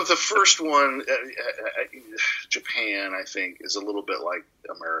is true. The first one, Japan, I think, is a little bit like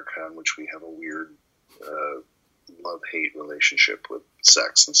America, in which we have a weird love-hate relationship with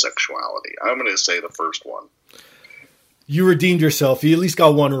sex and sexuality. I'm going to say the first one. You redeemed yourself. You at least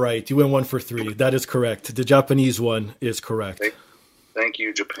got one right. You went 1 for 3. That is correct. The Japanese one is correct. Thank Thank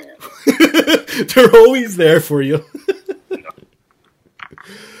you, Japan. They're always there for you.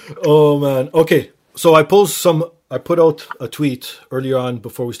 Oh man. Okay. So I put out a tweet earlier on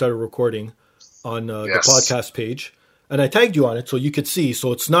before we started recording on the podcast page, and I tagged you on it so you could see.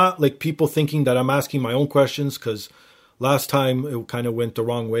 So it's not like people thinking that I'm asking my own questions, because last time it kind of went the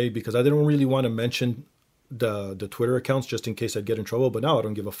wrong way because I didn't really want to mention the Twitter accounts just in case I'd get in trouble. But now I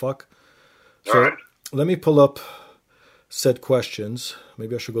don't give a fuck. So let me pull up said questions.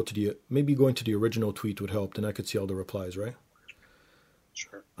 Maybe I should go into the original tweet would help. Then I could see all the replies, right?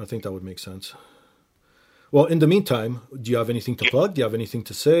 Sure. I think that would make sense. Well, in the meantime, do you have anything to plug? Do you have anything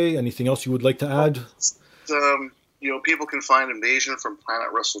to say? Anything else you would like to add? People can find Invasion from Planet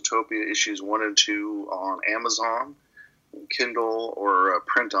WrestleTopia issues 1 and 2 on Amazon, Kindle, or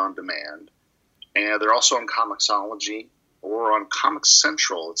print on demand. And they're also on Comixology or on Comic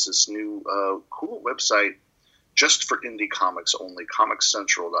Central. It's this new cool website just for indie comics only,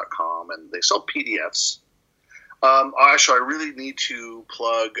 comiccentral.com, and they sell PDFs. Actually, I really need to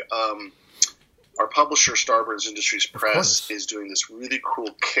plug our publisher, Starburns Industries Press, is doing this really cool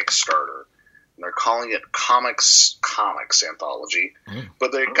Kickstarter. And they're calling it Comics Anthology.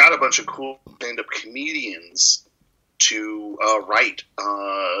 But they've got a bunch of cool stand-up comedians to write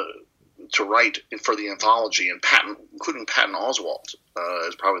for the anthology, and including Patton Oswalt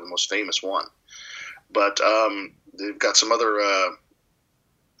is probably the most famous one. But they've got some other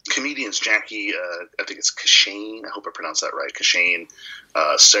comedians, Jackie, I think it's Kashane, I hope I pronounced that right, Kashane,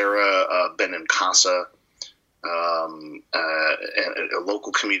 Sarah Benincasa, and a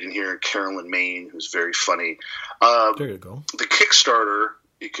local comedian here, Carolyn Maine, who's very funny. There you go. The Kickstarter,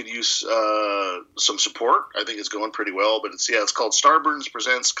 it could use some support. I think it's going pretty well, but it's called Starburns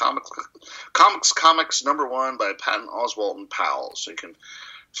Presents Comics #1 by Patton Oswalt and Powell. So you can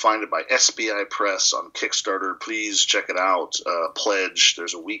find it by SBI Press on Kickstarter. Please check it out. Pledge.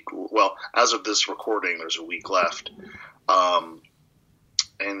 There's a week. Well, as of this recording, there's a week left. And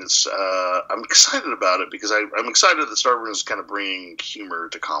it's I'm excited about it because I'm excited that Starburns is kind of bringing humor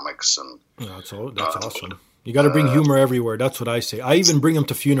to comics. And that's awesome. You got to bring humor everywhere. That's what I say. I even bring them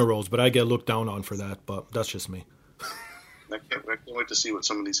to funerals, but I get looked down on for that. But that's just me. I can't wait to see what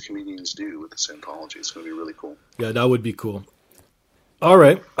some of these comedians do with this anthology. It's going to be really cool. Yeah, that would be cool. All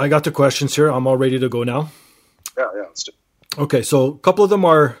right, I got the questions here. I'm all ready to go now. Yeah, let's do it. Okay, so a couple of them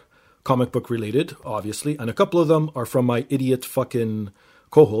are comic book related, obviously, and a couple of them are from my idiot fucking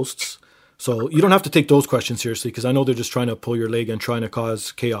co-hosts. So you don't have to take those questions seriously because I know they're just trying to pull your leg and trying to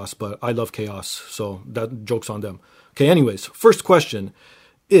cause chaos, but I love chaos, so that joke's on them. Okay, anyways, first question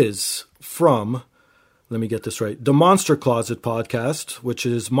is from, let me get this right, the Monster Closet podcast, which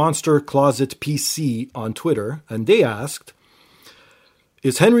is Monster Closet PC on Twitter, and they asked,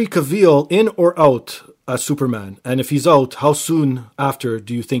 is Henry Cavill in or out as Superman? And if he's out, how soon after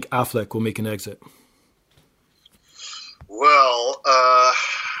do you think Affleck will make an exit? Well,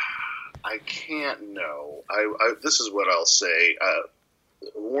 I can't know. This is what I'll say.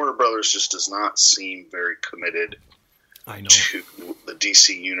 Warner Brothers just does not seem very committed to the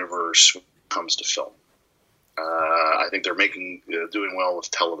DC universe when it comes to film. I think they're doing well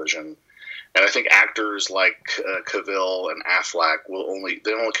with television. And I think actors like Cavill and Affleck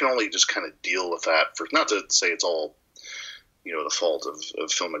can only just kind of deal with that for, not to say it's all, the fault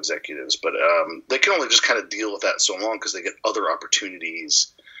of film executives, but they can only just kind of deal with that so long because they get other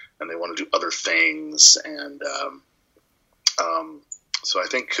opportunities and they want to do other things. And so I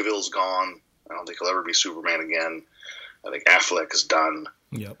think Cavill's gone. I don't think he'll ever be Superman again. I think Affleck is done.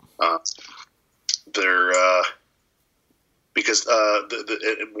 Yep. Because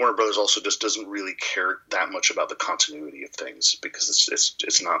Warner Brothers also just doesn't really care that much about the continuity of things because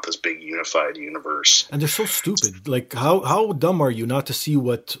it's not this big unified universe. And they're so stupid. Like, how dumb are you not to see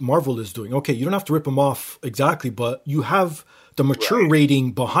what Marvel is doing? Okay, you don't have to rip them off exactly, but you have the mature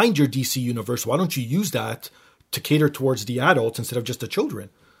rating behind your DC universe. Why don't you use that to cater towards the adults instead of just the children?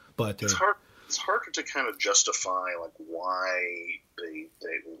 But it's harder to kind of justify like why they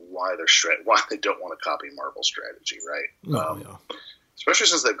don't want to copy Marvel's strategy, right? Especially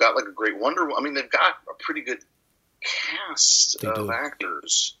since they've got like a great they've got a pretty good cast of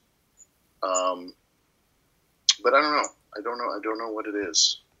actors. But I don't know. I don't know what it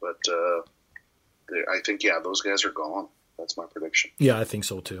is. But I think those guys are gone. That's my prediction. Yeah, I think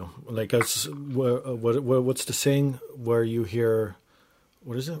so too. Like, what's the saying where you hear,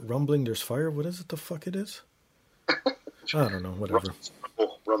 what is it? Rumbling, there's fire. What is it? The fuck it is? I don't know. Whatever.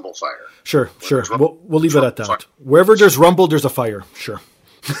 Rumble fire. Sure. We'll leave it at that. Fire. Wherever there's rumble, there's a fire. Sure.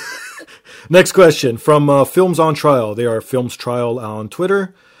 Next question from Films on Trial. They are Films Trial on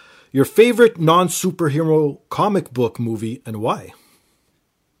Twitter. Your favorite non-superhero comic book movie and why?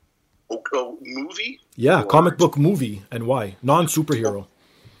 movie? Yeah, comic book movie, and why? Non-superhero.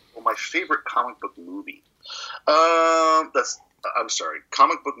 Well, my favorite comic book movie. I'm sorry,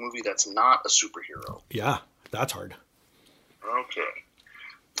 comic book movie that's not a superhero. Yeah, that's hard. Okay.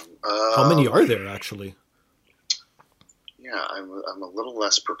 How many are there, actually? Yeah, I'm a little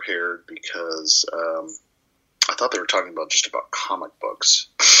less prepared because I thought they were talking about just about comic books.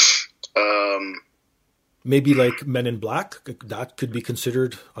 Maybe like Men in Black? That could be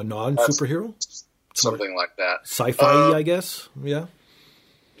considered a non-superhero? Something like that. Sci-fi, I guess? Yeah.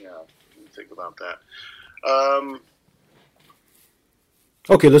 Yeah, let me think about that.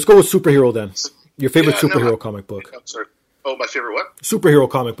 Okay, let's go with superhero then. Your favorite superhero comic book? I'm sorry. Oh, my favorite what? Superhero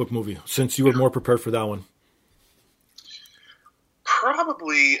comic book movie, since you were more prepared for that one.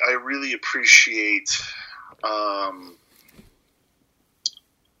 Probably, I really appreciate.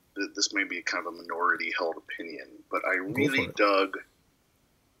 This may be kind of a minority-held opinion, but I really dug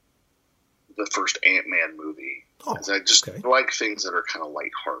the first Ant-Man movie. Because I just like things that are kind of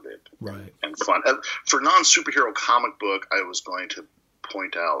lighthearted and fun. For non-superhero comic book, I was going to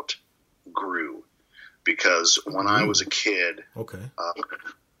point out Gru. Because when I was a kid, Gru, I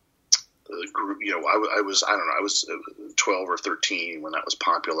was 12 or 13 when that was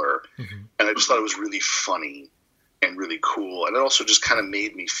popular, and I just thought it was really funny and really cool, and it also just kind of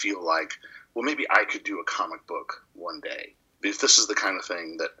made me feel like, well, maybe I could do a comic book one day if this is the kind of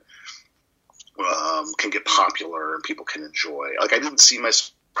thing that can get popular and people can enjoy. Like I didn't see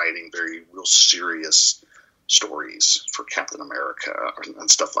myself writing very real serious stories for Captain America and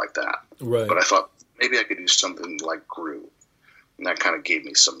stuff like that, but I thought maybe I could do something like Gru, and that kind of gave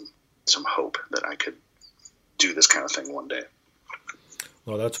me some hope that I could do this kind of thing one day.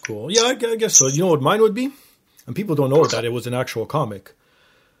 Well, that's cool. Yeah, I guess so. You know what mine would be? And people don't know that it was an actual comic.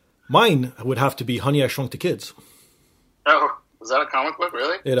 Mine would have to be Honey, I Shrunk the Kids. Oh, was that a comic book,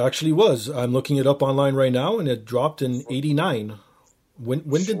 really? It actually was. I'm looking it up online right now, and it dropped in 89. When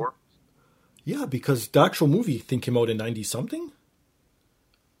did... Yeah, because the actual movie thing came out in 90-something?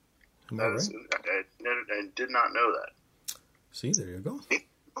 Am I right? I did not know that. See, there you go.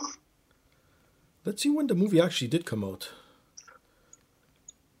 Let's see when the movie actually did come out.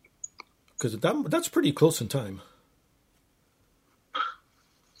 Because that's pretty close in time.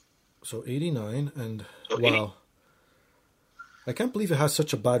 So 89, and wow. I can't believe it has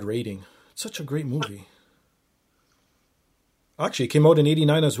such a bad rating. It's such a great movie. Actually, it came out in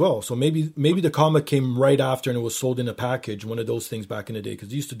 89 as well. So maybe the comic came right after and it was sold in a package, one of those things back in the day. Because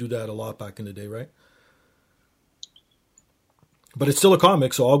they used to do that a lot back in the day, right? But it's still a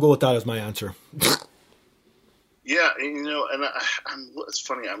comic, so I'll go with that as my answer. Yeah, and it's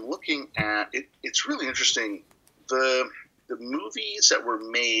funny. I'm looking at it. It's really interesting. The movies that were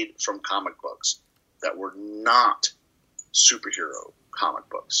made from comic books that were not superhero comic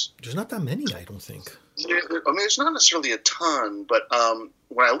books. There's not that many, I don't think. Yeah, I mean, there's not necessarily a ton, but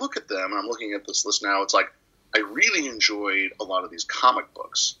when I look at them, and I'm looking at this list now, it's like I really enjoyed a lot of these comic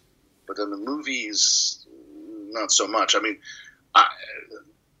books, but then the movies, not so much. I mean, I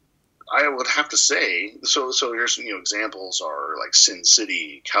would have to say, so here's some examples are like Sin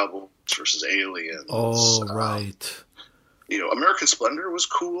City, Cowboys versus Aliens. Oh, right. American Splendor was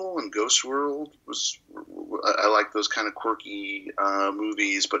cool, and Ghost World was. I like those kind of quirky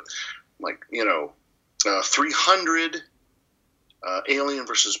movies, but 300, Alien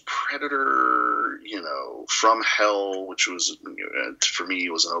versus Predator, From Hell, which was for me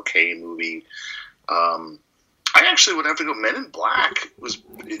was an okay movie. I actually would have to go. Men in Black was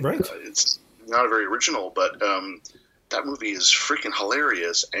right. It's not a very original, but that movie is freaking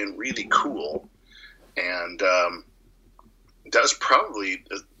hilarious and really cool, and that was probably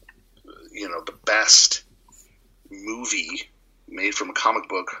the best movie made from a comic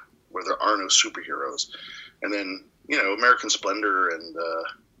book where there are no superheroes. And then American Splendor and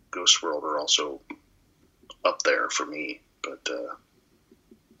Ghost World are also up there for me. But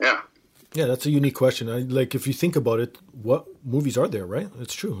yeah. Yeah, that's a unique question. If you think about it, what movies are there, right?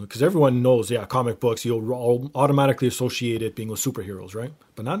 It's true. Because everyone knows, comic books, you'll automatically associate it being with superheroes, right?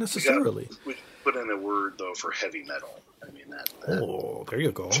 But not necessarily. We put in a word, though, for heavy metal. I mean, that there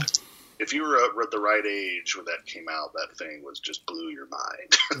you go. If you were at the right age when that came out, that thing just blew your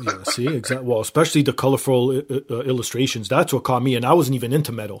mind. Yeah, see? Exactly. Well, especially the colorful illustrations. That's what caught me, and I wasn't even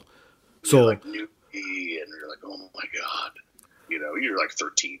into metal. So, like Newbie, and you're like, oh, my God. You're like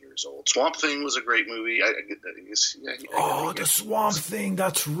 13 years old. Swamp Thing was a great movie. I guess, the Swamp Thing.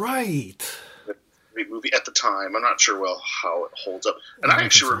 That's right. Great movie at the time. I'm not sure how it holds up. And I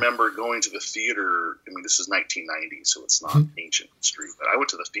actually remember going to the theater. I mean, this is 1990, so it's not ancient history. But I went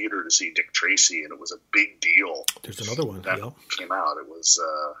to the theater to see Dick Tracy, and it was a big deal. There's another one. That came out. It was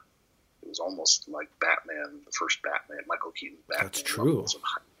was almost like Batman, the first Batman, Michael Keaton Batman. That's true.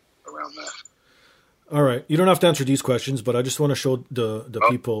 Around that. All right. You don't have to answer these questions, but I just want to show the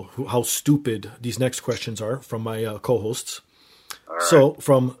people how stupid these next questions are from my co-hosts. Right. So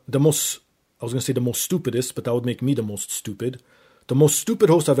from I was going to say the most stupidest, but that would make me the most stupid. The most stupid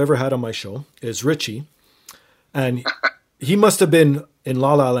host I've ever had on my show is Richie. And he must have been in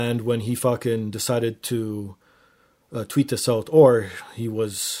La La Land when he fucking decided to tweet this out, or he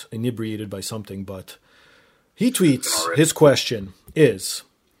was inebriated by something, but he tweets, his question is,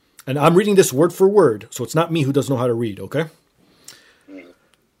 and I'm reading this word for word, so it's not me who doesn't know how to read, okay?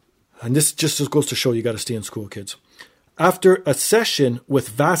 And this just goes to show you got to stay in school, kids. After a session with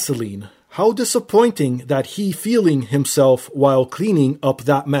Vaseline, how disappointing that he feeling himself while cleaning up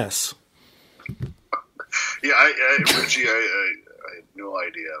that mess. Yeah, Richie, I have no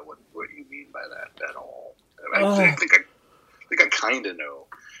idea what you mean by that at all. I think I kind of know.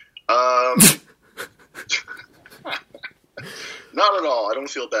 Not at all. I don't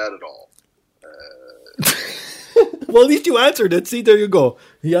feel bad at all. Well, at least you answered it. See, there you go.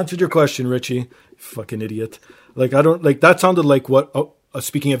 He answered your question, Richie. Fucking idiot. Like, I don't, like, that sounded like what,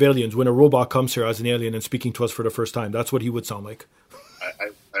 speaking of aliens, when a robot comes here as an alien and speaking to us for the first time, that's what he would sound like.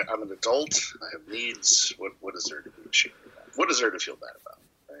 I'm an adult. I have needs. What is there to be ashamed about? What is there to feel bad about?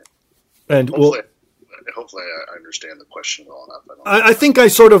 Right? And hopefully I understand the question well enough. I think I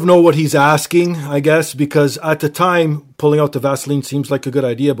sort of know what he's asking, I guess, because at the time, pulling out the Vaseline seems like a good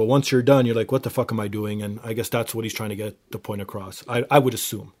idea, but once you're done, you're like, what the fuck am I doing? And I guess that's what he's trying to get the point across. I would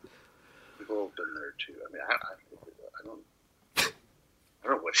assume. People have been there too. I mean, I don't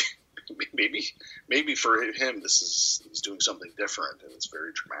know what. Maybe for him, he's doing something different, and it's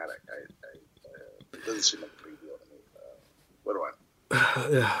very dramatic. It doesn't seem like a big deal to me. What do I?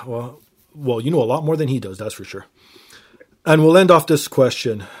 Yeah, well, you know a lot more than he does, that's for sure. And we'll end off this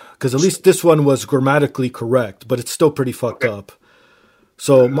question, because at least this one was grammatically correct, but it's still pretty fucked up.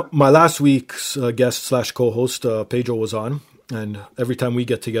 So my last week's guest / co-host, Pedro, was on, and every time we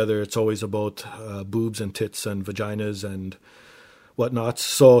get together, it's always about boobs and tits and vaginas and whatnot.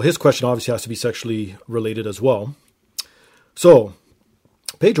 So his question obviously has to be sexually related as well. So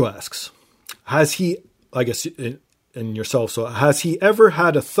Pedro asks, has he, I guess, and yourself, so has he ever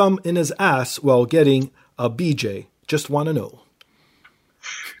had a thumb in his ass while getting a BJ? Just want to know.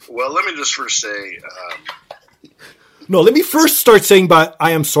 Well, let me just first say... No, let me first start saying, but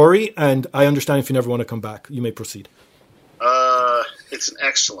I am sorry, and I understand if you never want to come back. You may proceed. It's an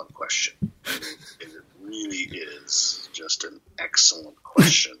excellent question. It really is just an excellent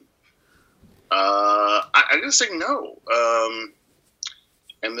question. I'm going to say no.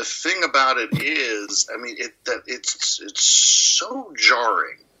 And the thing about it is, I mean, it's so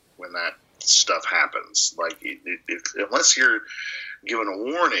jarring when that stuff happens. Like, unless you're given a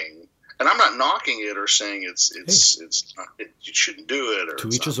warning, and I'm not knocking it or saying it's not, you shouldn't do it or to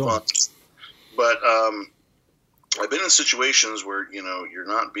it's each his not own. fun. But I've been in situations where you're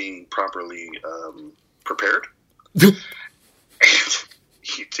not being properly prepared, and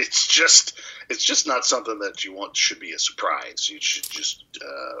it's just not something that you want should be a surprise. You should just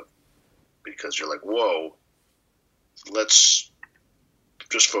because you're like, whoa, let's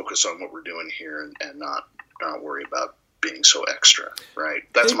just focus on what we're doing here and not worry about being so extra, right?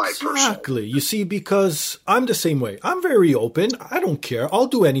 That's my personal. Exactly. You see, because I'm the same way. I'm very open. I don't care. I'll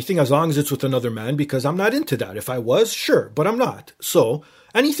do anything as long as it's with another man because I'm not into that. If I was, sure, but I'm not. So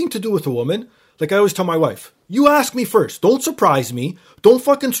anything to do with a woman, like I always tell my wife, you ask me first. Don't surprise me. Don't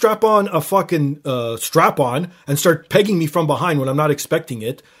fucking strap on a fucking strap on and start pegging me from behind when I'm not expecting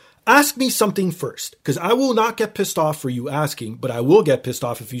it. Ask me something first, because I will not get pissed off for you asking, but I will get pissed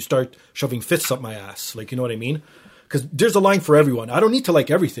off if you start shoving fists up my ass. Like, you know what I mean? Because there's a line for everyone. I don't need to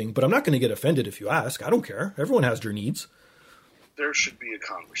like everything, but I'm not going to get offended if you ask. I don't care. Everyone has their needs. There should be a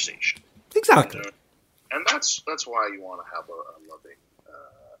conversation. Exactly. And that's why you want to have a loving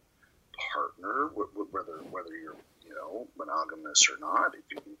partner, whether you're monogamous or not. If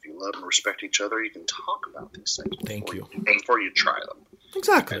you love and respect each other, you can talk about these things. Before you try them.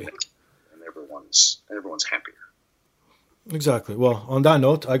 Exactly. And everyone's happier. Exactly. Well, on that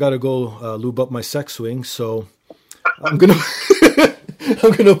note, I got to go lube up my sex swing, so I'm gonna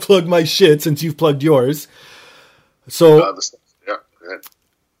I'm gonna plug my shit since you've plugged yours. So yeah, go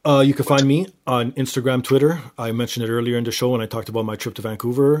ahead. You can find me on Instagram, Twitter. I mentioned it earlier in the show when I talked about my trip to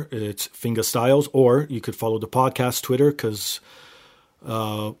Vancouver. It's Finga Styles, or you could follow the podcast Twitter because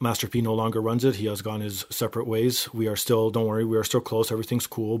Master P no longer runs it. He has gone his separate ways. We are still, don't worry, we are still close. Everything's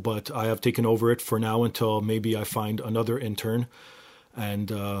cool, but I have taken over it for now until maybe I find another intern.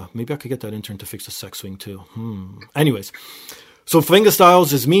 And maybe I could get that intern to fix the sex swing too. Anyways, So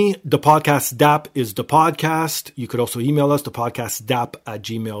Fingerstyles is me. The podcast DAP is the podcast. You could also email us,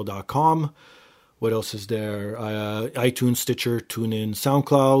 thepodcastdap@gmail.com. What else is there? iTunes, Stitcher, TuneIn,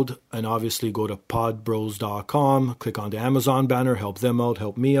 SoundCloud. And obviously go to podbros.com. Click on the Amazon banner. Help them out.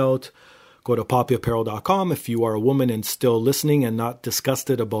 Help me out. Go to poppyapparel.com. If you are a woman and still listening and not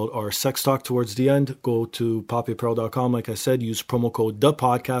disgusted about our sex talk towards the end, go to poppyapparel.com. Like I said, use promo code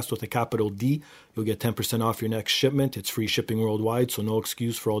THEPODCAST with a capital D. You'll get 10% off your next shipment. It's free shipping worldwide, so no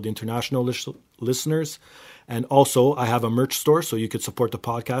excuse for all the international listeners. And also, I have a merch store, so you could support the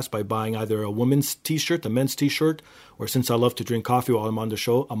podcast by buying either a woman's t-shirt, a men's t-shirt, or since I love to drink coffee while I'm on the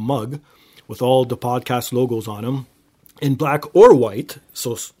show, a mug with all the podcast logos on them. In black or white,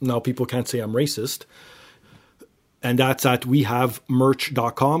 so now people can't say I'm racist. And that's at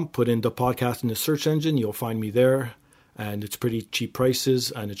wehavemerch.com. Put in the podcast in the search engine. You'll find me there. And it's pretty cheap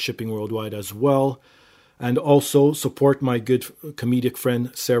prices, and it's shipping worldwide as well. And also support my good comedic friend,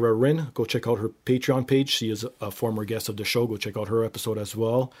 Sarah Rin. Go check out her Patreon page. She is a former guest of the show. Go check out her episode as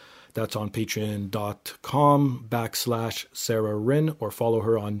well. That's on patreon.com/Sarah Rin, or follow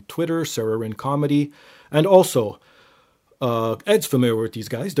her on Twitter, Sarah Rin Comedy. And also, Ed's familiar with these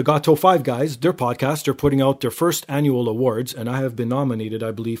guys, the Gato 5 guys, their podcast, they're putting out their first annual awards, and I have been nominated,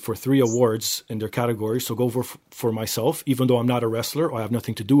 I believe, for 3 awards in their category, so go for myself. Even though I'm not a wrestler, or I have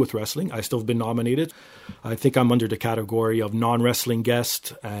nothing to do with wrestling, I still have been nominated. I think I'm under the category of non-wrestling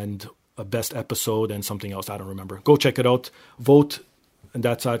guest and a best episode and something else, I don't remember. Go check it out, vote, and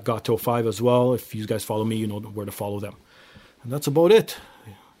that's at Gato 5 as well. If you guys follow me, you know where to follow them. And that's about it.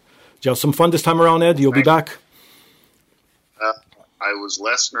 Did you have some fun this time around, Ed? You'll be back? I was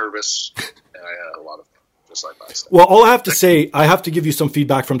less nervous, and I had a lot of fun, just like last time. Well, all I have to say, I have to give you some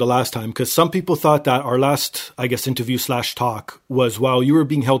feedback from the last time, because some people thought that our last, I guess, interview/talk was while you were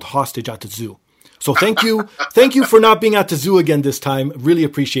being held hostage at the zoo. So thank you. Thank you for not being at the zoo again this time. Really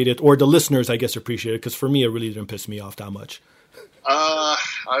appreciate it. Or the listeners, I guess, appreciate it, because for me, it really didn't piss me off that much.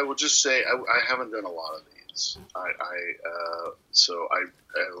 I will just say I haven't done a lot of these.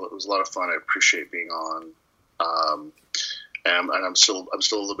 It was a lot of fun. I appreciate being on. And I'm still a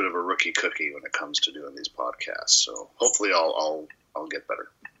little bit of a rookie cookie when it comes to doing these podcasts. So hopefully I'll get better.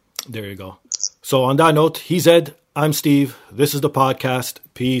 There you go. So on that note, he's Ed. I'm Steve. This is the podcast.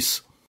 Peace.